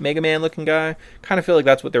kind of Mega Man looking guy. Kind of feel like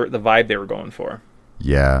that's what the vibe they were going for.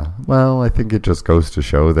 Yeah, well, I think it just goes to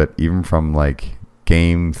show that even from like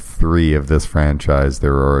game 3 of this franchise, they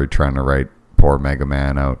were already trying to write poor Mega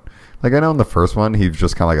Man out. Like, I know in the first one, he's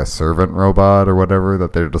just kind of like a servant robot or whatever,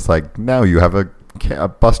 that they're just like, now you have a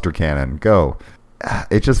Buster Cannon, go.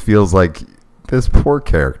 It just feels like this poor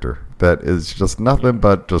character that is just nothing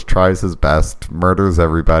but just tries his best, murders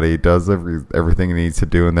everybody, does everything he needs to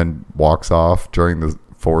do, and then walks off during the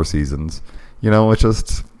 4 seasons. You know, it's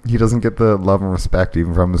just, he doesn't get the love and respect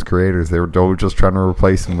even from his creators. They were just trying to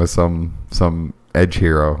replace him with some edge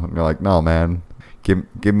hero. And you're like, no, man.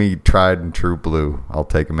 Give me tried and true blue. I'll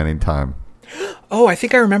take him any time. Oh, I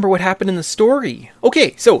think I remember what happened in the story.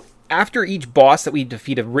 Okay, so after each boss that we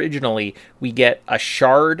defeat originally, we get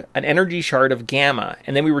an energy shard of Gamma,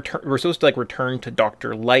 and then we're supposed to like return to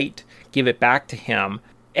Dr. Light, give it back to him,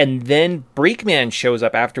 and then Breakman shows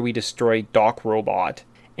up after we destroy Doc Robot,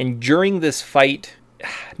 and during this fight,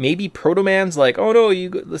 maybe Proto Man's like, oh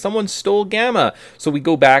no, someone stole Gamma, so we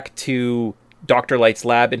go back to Dr. Light's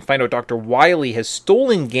lab and find out Dr. Wily has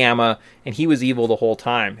stolen Gamma and he was evil the whole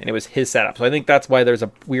time and it was his setup. So I think that's why there's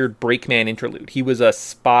a weird Breakman interlude. He was a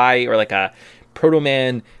spy or like a Proto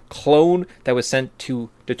Man clone that was sent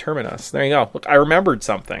to determine us. There you go. Look, I remembered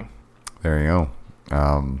something. There you go.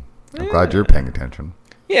 I'm glad you're paying attention.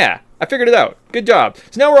 Yeah, I figured it out. Good job.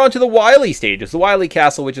 So now we're on to the Wily stages. The Wily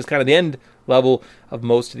Castle, which is kind of the end level of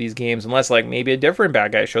most of these games, unless like maybe a different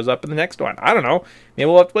bad guy shows up in the next one. I don't know. Maybe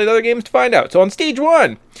we'll have to play the other games to find out. So on stage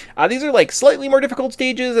 1, these are like slightly more difficult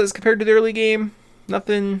stages as compared to the early game.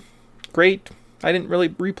 Nothing great. I didn't really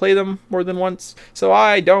replay them more than once, so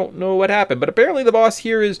I don't know what happened. But apparently the boss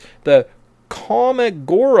here is the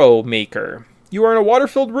Komagoro Maker. You are in a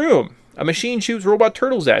water-filled room. A machine shoots robot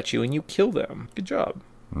turtles at you, and you kill them. Good job.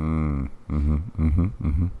 Yep.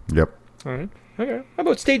 All right. Okay. How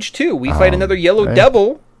about stage 2? We fight another yellow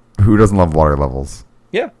devil. Who doesn't love water levels?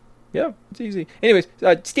 Yeah, it's easy. Anyways,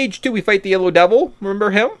 stage 2, we fight the yellow devil.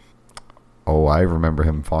 Remember him? Oh, I remember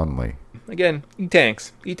him fondly. Again,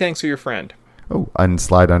 E-Tanks. E-Tanks are your friend. Oh, and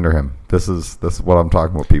slide under him. This is what I'm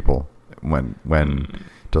talking about, people. When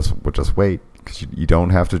just wait, because you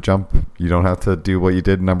don't have to jump. You don't have to do what you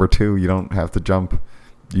did in number 2. You don't have to jump.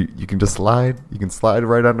 You can just slide. You can slide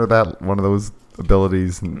right under that one of those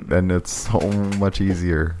abilities, and it's so much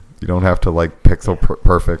easier. You don't have to like pixel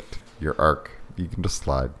perfect your arc. You can just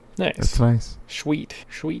slide. Nice. It's nice. Sweet.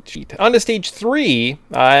 On to stage 3,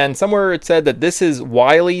 and somewhere it said that this is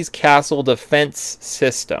Wily's Castle Defense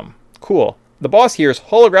System. Cool. The boss here is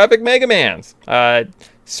holographic Mega Mans.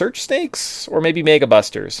 Search Snakes or maybe Mega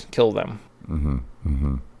Busters. Kill them.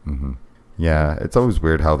 Yeah, it's always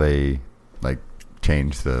weird how they like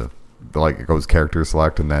change the like it goes character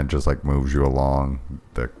select and then just like moves you along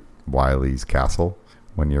the Wily's castle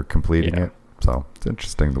when you're completing it. So it's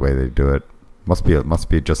interesting the way they do it. Must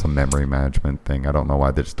be just a memory management thing. I don't know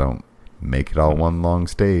why they just don't make it all one long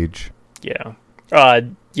stage. Yeah.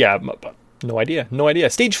 No idea.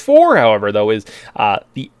 Stage 4, however, though, is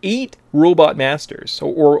the 8 Robot Masters,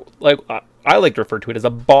 or like I like to refer to it as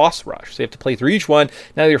a boss rush. So you have to play through each one.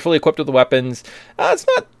 Now that you're fully equipped with the weapons, it's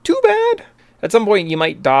not too bad. At some point, you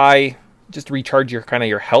might die just to recharge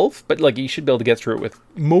your health, but like you should be able to get through it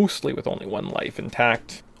mostly with only one life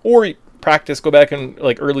intact. Or practice, go back and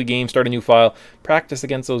like early game, start a new file, practice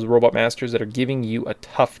against those Robot Masters that are giving you a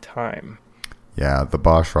tough time. Yeah, the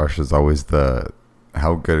boss rush is always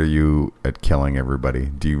how good are you at killing everybody?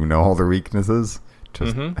 Do you know all their weaknesses?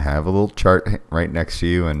 Just have a little chart right next to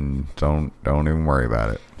you and don't even worry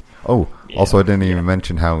about it. Oh, also I didn't even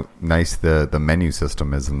mention how nice the menu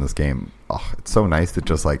system is in this game. Oh, it's so nice to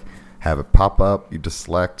just like have it pop up, you just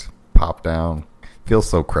select, pop down. Feels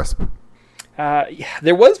so crisp.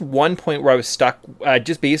 There was one point where I was stuck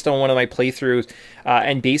just based on one of my playthroughs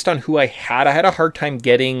and based on who I had a hard time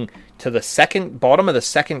getting to the bottom of the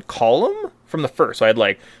second column from the first. So I had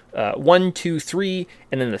like 1, 2, 3,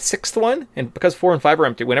 and then the 6th one. And because 4 and 5 are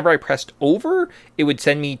empty, whenever I pressed over, it would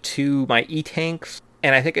send me to my E-Tanks.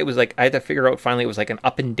 And I think it was like, I had to figure out finally it was like an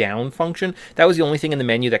up and down function. That was the only thing in the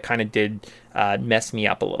menu that kind of did mess me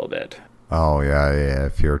up a little bit. Oh, yeah.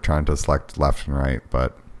 If you're trying to select left and right,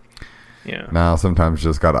 but yeah. Now sometimes you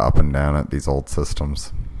just got to up and down at these old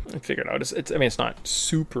systems. I figured out. It's not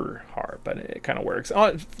super hard, but it kind of works.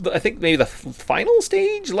 I think maybe the final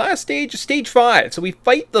stage, last stage, stage 5. So we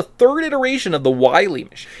fight the 3rd iteration of the Wily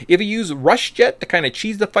machine. If you use Rush Jet to kind of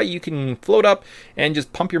cheese the fight, you can float up and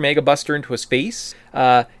just pump your Mega Buster into his face,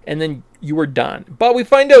 and then you are done. But we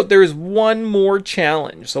find out there is one more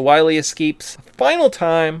challenge. So Wily escapes final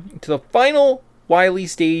time to the final Wily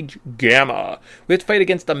stage, Gamma. We have to fight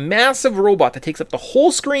against a massive robot that takes up the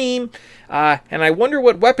whole screen, and I wonder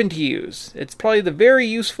what weapon to use. It's probably the very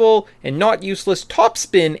useful and not useless Top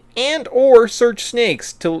Spin and or Search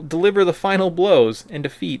Snakes to deliver the final blows and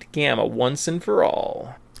defeat Gamma once and for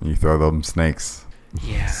all. You throw them snakes.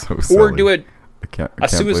 Yeah. So silly. Or do I can't a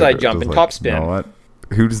suicide jump and Top Spin. You know what?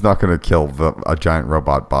 Who's not going to kill a giant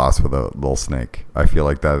robot boss with a little snake? I feel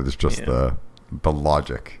like that is just the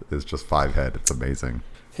logic is just 5-head. It's amazing.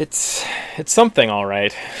 It's something, all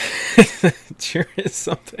right. It sure is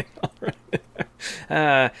something, all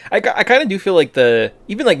right. I kind of do feel like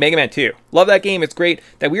even like Mega Man 2. Love that game. It's great.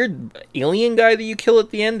 That weird alien guy that you kill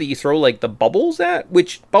at the end that you throw like the bubbles at,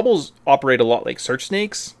 which bubbles operate a lot like Search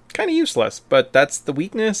Snakes. Kind of useless, but that's the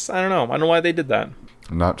weakness. I don't know. I don't know why they did that.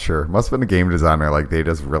 I'm not sure. Must have been a game designer. Like they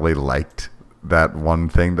just really liked that one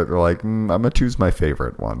thing that they're like, I'm going to choose my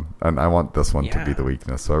favorite one. And I want this one to be the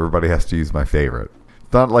weakness. So everybody has to use my favorite.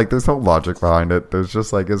 It's not like there's no logic behind it. There's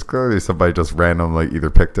just like, it's clearly somebody just randomly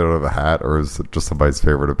either picked it out of a hat or is just somebody's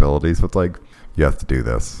favorite ability. So it's like, you have to do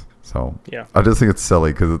this. So yeah, I just think it's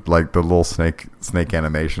silly because like the little snake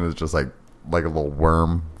animation is just like a little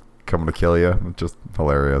worm coming to kill you. It's just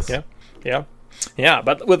hilarious. Yeah,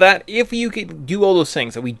 but with that, if you could do all those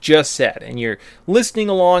things that we just said, and you're listening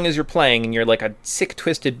along as you're playing, and you're like a sick,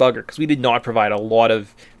 twisted bugger, because we did not provide a lot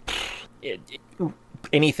of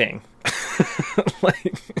anything.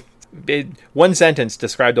 One sentence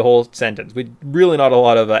described the whole sentence. Really not a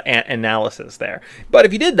lot of analysis there. But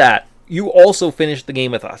if you did that, you also finish the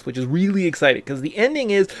game with us, which is really exciting because the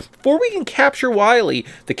ending is before we can capture Wily,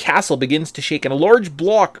 the castle begins to shake and a large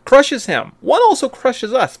block crushes him. One also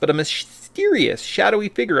crushes us, but a mysterious shadowy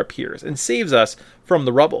figure appears and saves us from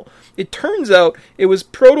the rubble. It turns out it was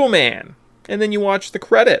Proto Man, and then you watch the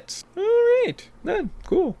credits. All right, then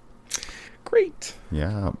cool, great.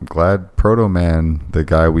 Yeah, I'm glad Proto Man, the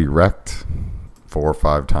guy we wrecked 4 or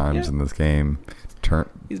 5 times in this game,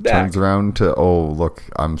 turns around to, oh, look,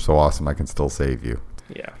 I'm so awesome, I can still save you.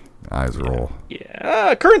 Yeah. Eyes roll.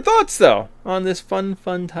 Yeah. Current thoughts, though, on this fun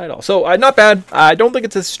title. So, not bad. I don't think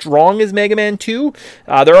it's as strong as Mega Man 2.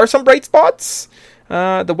 There are some bright spots.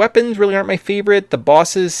 The weapons really aren't my favorite. The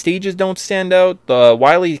bosses' stages don't stand out. The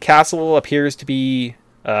Wily Castle appears to be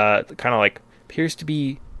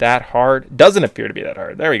that hard. Doesn't appear to be that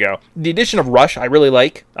hard. There we go. The addition of Rush I really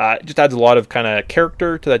like. It just adds a lot of kind of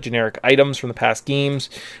character to that generic items from the past games,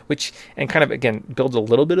 and kind of, again, builds a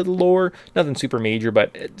little bit of the lore. Nothing super major, but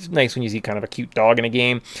it's nice when you see kind of a cute dog in a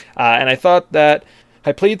game. And I thought that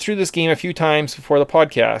I played through this game a few times before the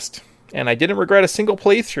podcast, and I didn't regret a single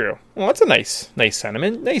playthrough. Well, that's a nice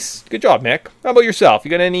sentiment. Nice. Good job, Nick. How about yourself? You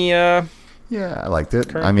got any... Yeah, I liked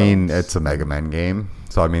it. I mean, it's a Mega Man game.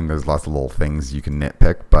 So, I mean, there's lots of little things you can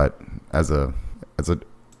nitpick, but as a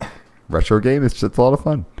retro game, it's just a lot of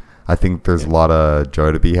fun. I think there's a lot of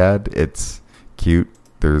joy to be had. It's cute.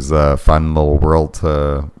 There's a fun little world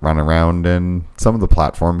to run around in. Some of the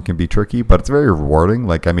platform can be tricky, but it's very rewarding.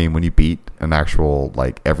 Like, I mean, when you beat an actual,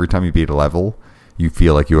 like, every time you beat a level, you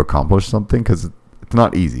feel like you accomplished something, because it's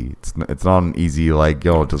not easy. It's not an easy, like,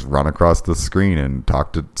 just run across the screen and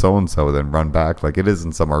talk to so-and-so, then run back, like it is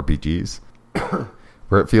in some RPGs.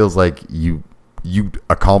 Where it feels like you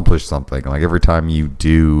accomplish something. Like every time you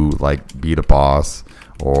do, like, beat a boss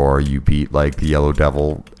or you beat, like, the Yellow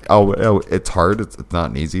Devil. Oh, it's hard. It's not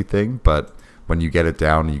an easy thing. But when you get it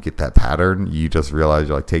down and you get that pattern, you just realize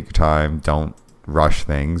you're like, take your time. Don't rush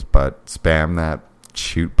things, but spam that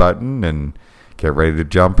shoot button and get ready to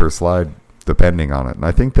jump or slide depending on it. And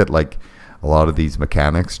I think that, like, a lot of these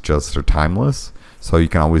mechanics just are timeless. So you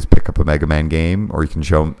can always pick up a Mega Man game, or you can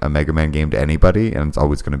show a Mega Man game to anybody, and it's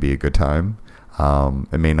always going to be a good time.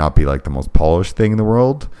 It may not be, like, the most polished thing in the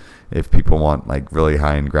world if people want, like, really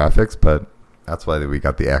high-end graphics, but that's why we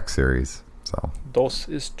got the X series. So Dos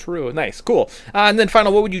is true. Nice, cool. And then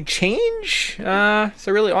final, what would you change? So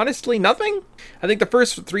really, honestly, nothing. I think the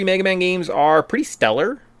first 3 Mega Man games are pretty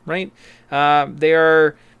stellar, right? They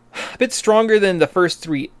are a bit stronger than the first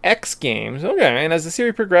 3 X games. Okay, and as the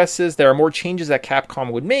series progresses, there are more changes that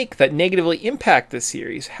Capcom would make that negatively impact the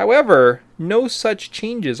series. However, no such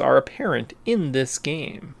changes are apparent in this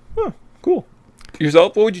game. Huh, cool.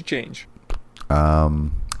 Yourself, what would you change?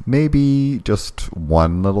 Maybe just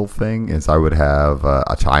one little thing is I would have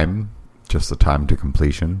a time to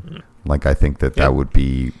completion. Like, I think that would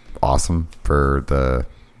be awesome for the,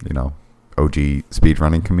 OG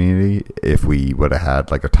speedrunning community if we would have had,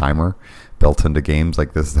 like, a timer built into games.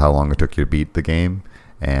 Like, this is how long it took you to beat the game,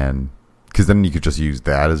 and because then you could just use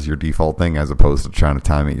that as your default thing as opposed to trying to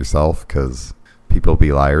time it yourself, because people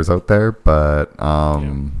be liars out there. But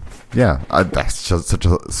that's just such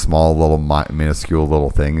a small little minuscule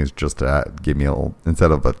little thing, is just to give me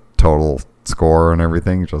instead of a total score and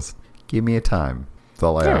everything, just give me a time. That's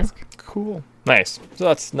all I ask. Cool. Nice. So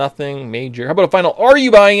that's nothing major. How about a final, are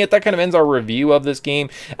you buying it? That kind of ends our review of this game.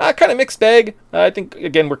 Kind of mixed bag. I think,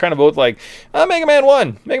 again, we're kind of both like, Mega Man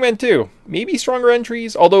 1, Mega Man 2. Maybe stronger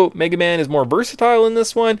entries, although Mega Man is more versatile in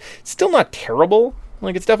this one. Still not terrible.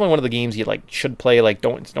 Like, it's definitely one of the games you, like, should play. Like,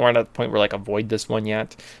 we're not at the point where, like, avoid this one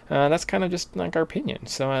yet. That's kind of just, like, our opinion.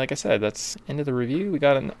 So, like I said, that's end of the review. We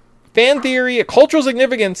got a fan theory, a cultural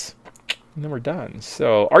significance. And then we're done.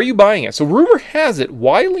 So, are you buying it? So, rumor has it,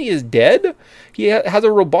 Wily is dead. He has a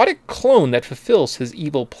robotic clone that fulfills his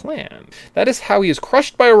evil plan. That is how he is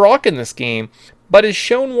crushed by a rock in this game, but is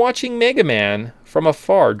shown watching Mega Man from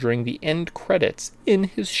afar during the end credits in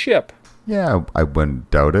his ship. Yeah, I wouldn't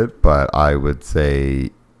doubt it, but I would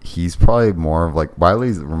say he's probably more of, like,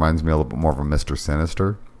 Wily reminds me a little bit more of a Mr.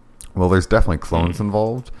 Sinister. Well, there's definitely clones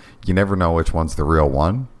involved. You never know which one's the real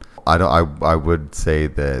one. I would say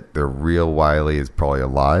that the real Wily is probably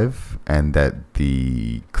alive, and that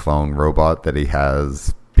the clone robot that he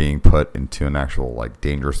has being put into an actual, like,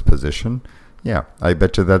 dangerous position. Yeah, I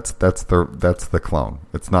bet you that's the clone.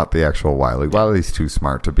 It's not the actual Wily. Wily's too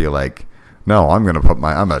smart to be like, no, I'm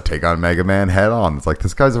gonna take on Mega Man head on. It's like,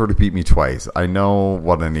 this guy's already beat me twice. I know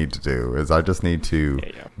what I need to do is I just need to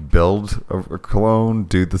build a clone,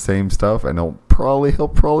 do the same stuff, and he'll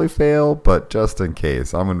probably fail, but just in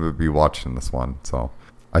case, I'm gonna be watching this one. So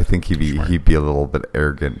I think he'd be a little bit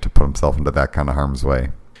arrogant to put himself into that kind of harm's way.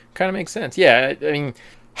 Kind of makes sense. Yeah, I mean,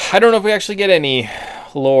 I don't know if we actually get any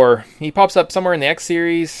lore. He pops up somewhere in the X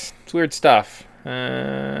series. It's weird stuff.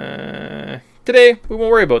 Today, we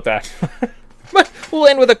won't worry about that. But we'll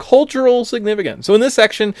end with a cultural significance. So in this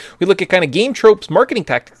section, we look at kind of game tropes, marketing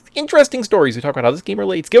tactics, interesting stories. We talk about how this game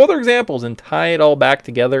relates, give other examples, and tie it all back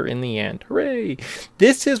together in the end. Hooray!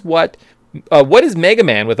 This is what is Mega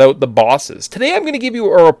Man without the bosses? Today I'm going to give you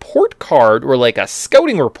a report card or like a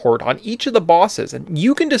scouting report on each of the bosses, and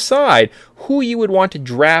you can decide who you would want to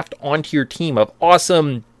draft onto your team of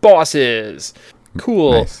awesome bosses.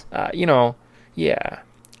 Cool. Nice. Yeah.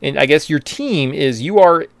 And I guess your team is you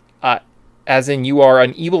are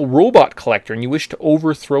an evil robot collector and you wish to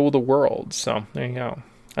overthrow the world. So there you go.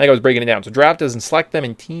 I think I was breaking it down. So draft as in select them,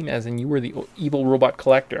 and team as in you were the evil robot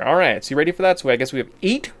collector. All right, so you ready for that? So I guess we have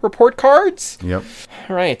 8 report cards. Yep.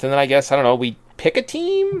 All right, and then I guess, I don't know, we pick a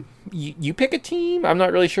team? You pick a team? I'm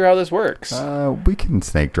not really sure how this works. We can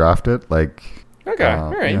snake draft it. Like. Okay,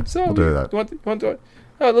 all right. Yeah, So we'll do that. You want to do it?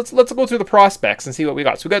 Let's go through the prospects and see what we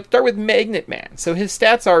got. So we got to start with Magnet Man. So his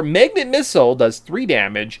stats are Magnet Missile does 3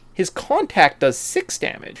 damage. His Contact does 6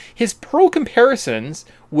 damage. His pro comparisons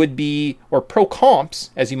would be, or pro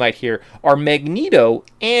comps, as you might hear, are Magneto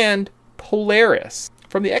and Polaris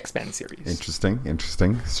from the X-Men series.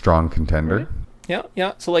 Interesting. Strong contender. Right.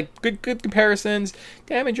 Yeah. So like good comparisons.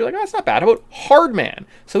 Damage, you're like, oh, that's not bad. How about Hardman?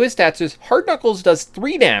 So his stats is Hard Knuckles does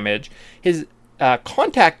 3 damage. His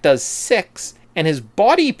Contact does 6. And his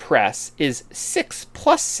body press is 6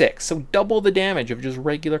 plus 6, so double the damage of just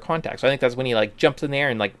regular contact. So I think that's when he like jumps in there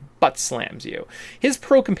and like butt slams you. His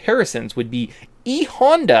pro comparisons would be E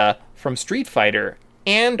Honda from Street Fighter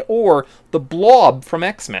and or the Blob from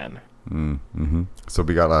X-Men. Mm-hmm. So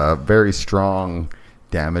we got a very strong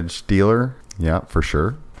damage dealer. Yeah, for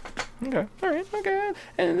sure. Okay, all right, okay.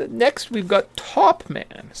 And next we've got Top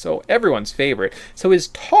Man, so everyone's favorite. So his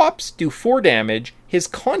tops do 4 damage, his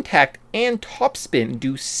contact and top spin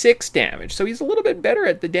do 6 damage. So he's a little bit better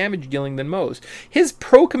at the damage dealing than most. His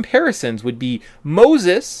pro comparisons would be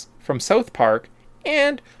Moses from South Park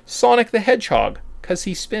and Sonic the Hedgehog, because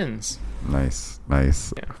he spins. Nice.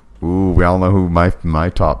 Yeah. Ooh, we all know who my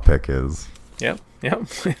top pick is. Yep.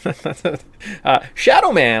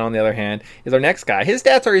 Shadow Man, on the other hand, is our next guy. His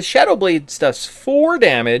stats are his Shadow Blade does 4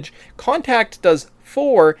 damage, Contact does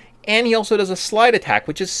 4, and he also does a slide attack,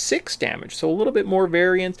 which is 6 damage, so a little bit more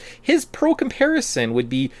variance. His pro comparison would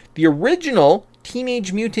be the original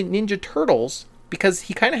Teenage Mutant Ninja Turtles, because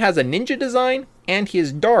he kind of has a ninja design, and he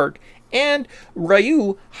is dark, and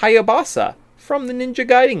Ryu Hayabusa from the Ninja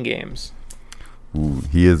Gaiden games. Ooh,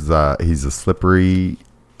 he's a slippery.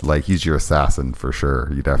 Like, he's your assassin for sure.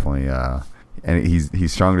 He definitely, and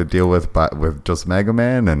he's strong to deal with, but with just Mega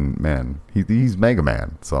Man, and man, he's Mega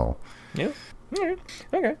Man. So yeah, all right,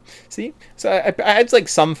 okay. See, so I had like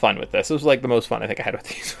some fun with this. This was like the most fun I think I had with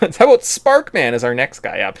these ones. How about Spark Man as our next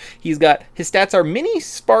guy up? He's got his stats are Mini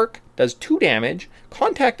Spark does 2 damage,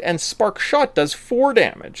 Contact and Spark Shot does 4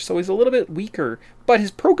 damage. So he's a little bit weaker, but his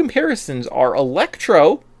pro comparisons are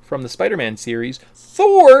Electro from the Spider-Man series,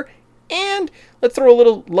 Thor, and let's throw a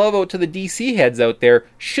little love out to the DC heads out there,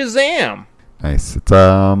 Shazam. Nice. It's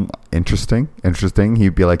interesting.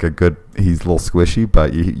 He'd be like he's a little squishy,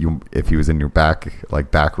 but you if he was in your back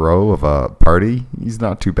row of a party, he's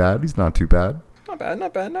not too bad. Not bad.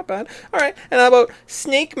 All right. And how about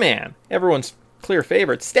Snake Man? Everyone's clear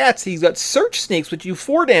favorite. Stats, he's got Search Snakes, which do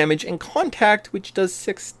 4 damage, and Contact, which does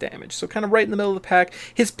 6 damage. So kind of right in the middle of the pack.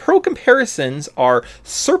 His pro comparisons are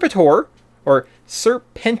Serpentor, from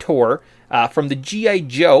the G.I.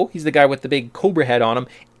 Joe. He's the guy with the big cobra head on him.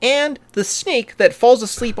 And the snake that falls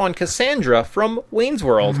asleep on Cassandra from Wayne's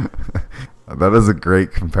World. That is a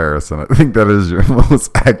great comparison. I think that is your most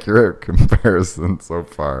accurate comparison so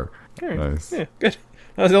far. Right. Nice. Yeah, good.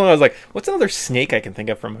 I was like, what's another snake I can think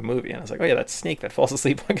of from a movie? And I was like, oh yeah, that snake that falls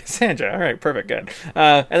asleep on Cassandra. All right, perfect, good.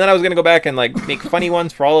 And then I was going to go back and like make funny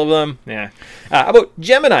ones for all of them. Yeah. How about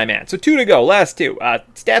Gemini Man? So 2 to go, last 2.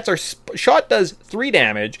 Stats are Shot does 3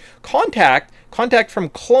 damage. Contact from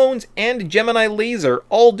Clones and Gemini Laser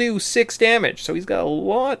all do 6 damage. So he's got a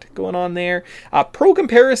lot going on there. Pro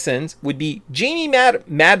comparisons would be Jamie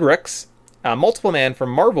Madrox, Multiple Man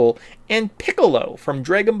from Marvel, and Piccolo from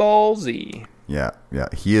Dragon Ball Z. Yeah.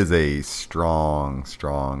 He is a strong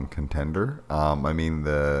contender. I mean,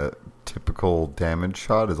 the typical damage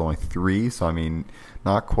shot is only 3, so I mean,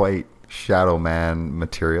 not quite Shadow Man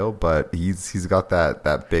material, but he's got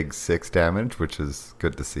that big 6 damage, which is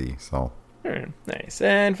good to see. So nice.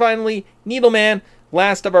 And finally, Needleman.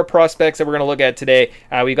 Last of our prospects that we're going to look at today.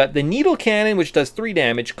 We've got the Needle Cannon, which does 3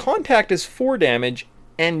 damage. Contact is 4 damage.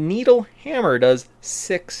 and Needle Hammer does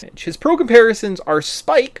 6 damage. His pro comparisons are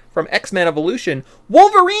Spike from X-Men Evolution,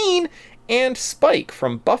 Wolverine, and Spike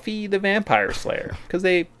from Buffy the Vampire Slayer. Because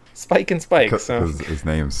they Spike and Spike. So his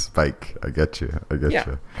name's Spike. I get you.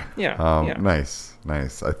 Yeah. Yeah. Nice.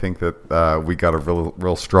 I think that we got a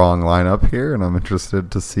real strong lineup here, and I'm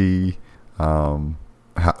interested to see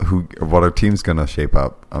what our team's gonna shape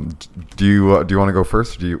up. Do you want to go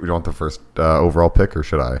first? Or do you want the first overall pick, or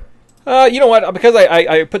should I? You know what? Because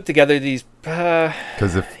I put together these.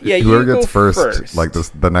 Because if you whoever gets go first, like this,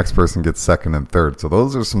 the next person gets second and third. So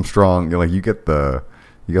those are some strong. You get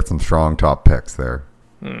some strong top picks there.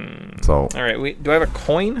 So all right, do I have a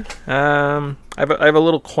coin? I have a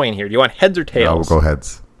little coin here. Do you want heads or tails? We'll go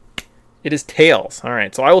heads. It is tails. All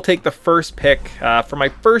right, so I will take the first pick. For my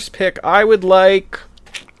first pick, I would like.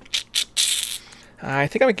 I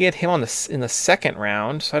think I'm gonna get him in the second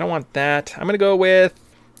round, so I don't want that. I'm gonna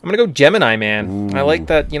go Gemini Man. Ooh. I like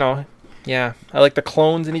that. Yeah, I like the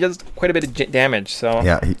clones, and he does quite a bit of damage. So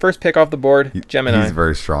yeah, first pick off the board, Gemini. He's a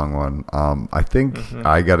very strong one. I think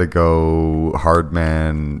I gotta go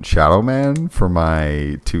Hardman Shadow Man for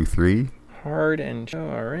my 2-3. Hard and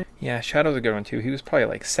all right. Yeah, Shadow's a good one too. He was probably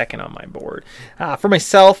like second on my board. For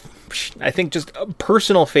myself, I think just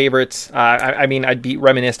personal favorites. I mean, I'd be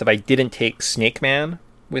reminisced if I didn't take Snake Man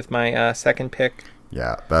with my second pick.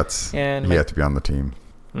 Yeah, he had to be on the team.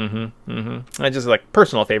 I just like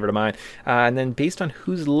personal favorite of mine. And then based on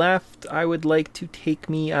who's left, I would like to take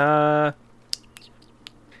me. I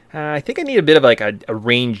think I need a bit of like a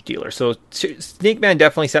range dealer. So Snake Man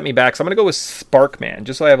definitely set me back. So I'm going to go with Spark Man,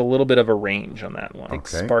 just so I have a little bit of a range on that one.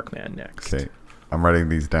 Okay. Spark Man next. Okay. I'm writing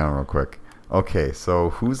these down real quick. Okay, so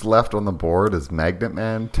who's left on the board is Magnet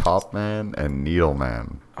Man, Top Man, and Needle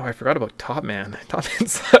Man. Oh, I forgot about Top Man. Top Man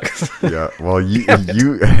sucks. Yeah, well,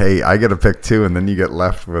 hey, I get a pick too, and then you get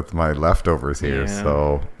left with my leftovers here. Yeah.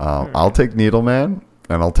 So I'll take Needle Man,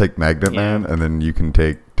 and I'll take Magnet Man, and then you can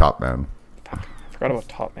take Top Man. I forgot about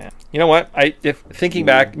Top Man. You know what? Thinking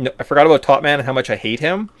back, I forgot about Top Man and how much I hate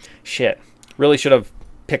him. Shit, really should have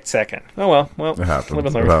picked second. Oh well, it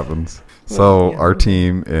happens. So our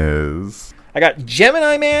team is. I got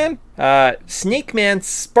Gemini Man, Snake Man,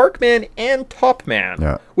 Spark Man, and Top Man.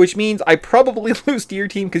 Yeah. Which means I probably lose to your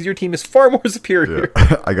team because your team is far more superior.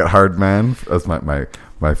 Yeah. I got Hard Man as my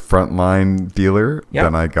frontline dealer. Yep.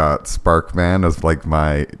 Then I got Spark Man as like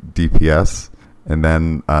my DPS. And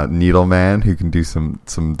then Needle Man, who can do some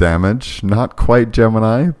damage. Not quite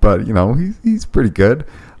Gemini, but he's pretty good.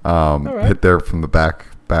 Right. Hit there from the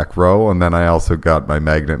back row. And then I also got my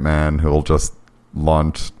Magnet Man, who'll just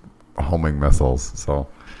launch homing missiles. So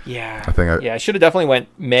yeah, I should have definitely went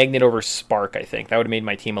Magnet over Spark. I think that would have made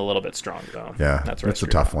my team a little bit stronger though. Yeah, it's a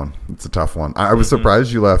tough one. I was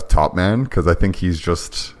surprised you left Top Man because I think he's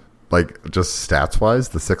just stats wise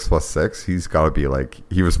the 6+6. He's got to be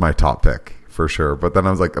he was my top pick for sure. But then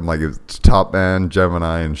I'm like it's Top Man,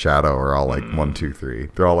 Gemini, and Shadow are all 1, 2, 3.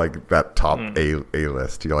 They're all that top A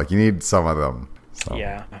list. You're you need some of them. So.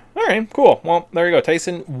 Yeah. All right, cool. Well, there you go.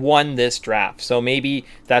 Tyson won this draft. So maybe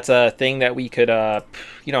that's a thing that we could,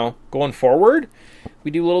 going forward,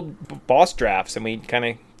 we do little boss drafts and we kind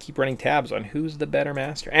of keep running tabs on who's the better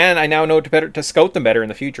master. And I now know to scout them better in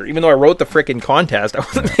the future. Even though I wrote the freaking contest, I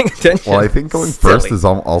wasn't paying attention. Well, I think going first is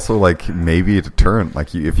also maybe a deterrent.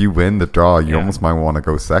 If you win the draw, you almost might want to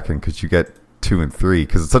go second because you get 2 and 3.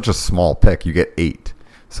 Because it's such a small pick, you get 8.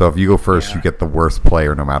 So if you go first, you get the worst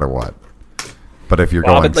player no matter what. But if you're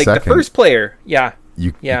going second, the first player, you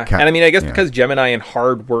and I mean, I guess because Gemini and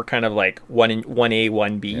Hard were kind of 1A,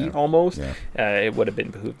 1B almost, it would have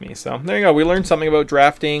been behooved me. So there you go. We learned something about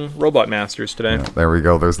drafting Robot Masters today. Yeah, there we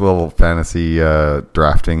go. There's a little fantasy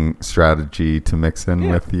drafting strategy to mix in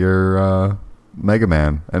with your Mega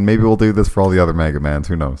Man, and maybe we'll do this for all the other Mega Mans.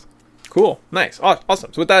 Who knows? Cool. Nice.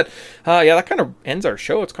 Awesome. So with that, that kind of ends our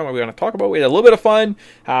show. It's kind of what we're going to talk about. We had a little bit of fun,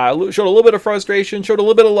 showed a little bit of frustration, showed a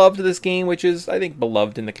little bit of love to this game, which is, I think,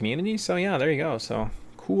 beloved in the community. So yeah, there you go. So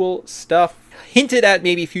cool stuff. Hinted at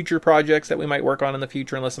maybe future projects that we might work on in the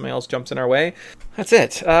future unless something else jumps in our way. That's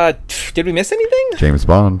it. Did we miss anything? James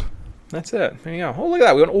Bond. That's it. There you go. Oh, look at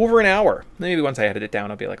that. We went over an hour. Maybe once I edit it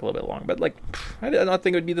down, it'll be a little bit long. But I did not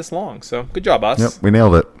think it would be this long. So good job, us. Yep, we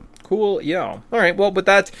nailed it. Cool, yeah. All right, well, with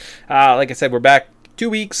that, like I said, we're back 2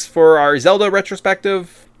 weeks for our Zelda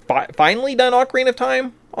retrospective. Finally done Ocarina of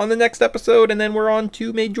Time on the next episode, and then we're on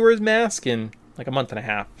to Majora's Mask in a month and a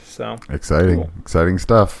half. So exciting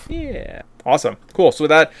stuff. Yeah, awesome, cool. So with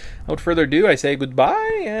that, without further ado, I say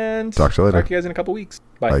goodbye and talk to you later. Talk to you guys in a couple weeks.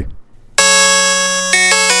 Bye.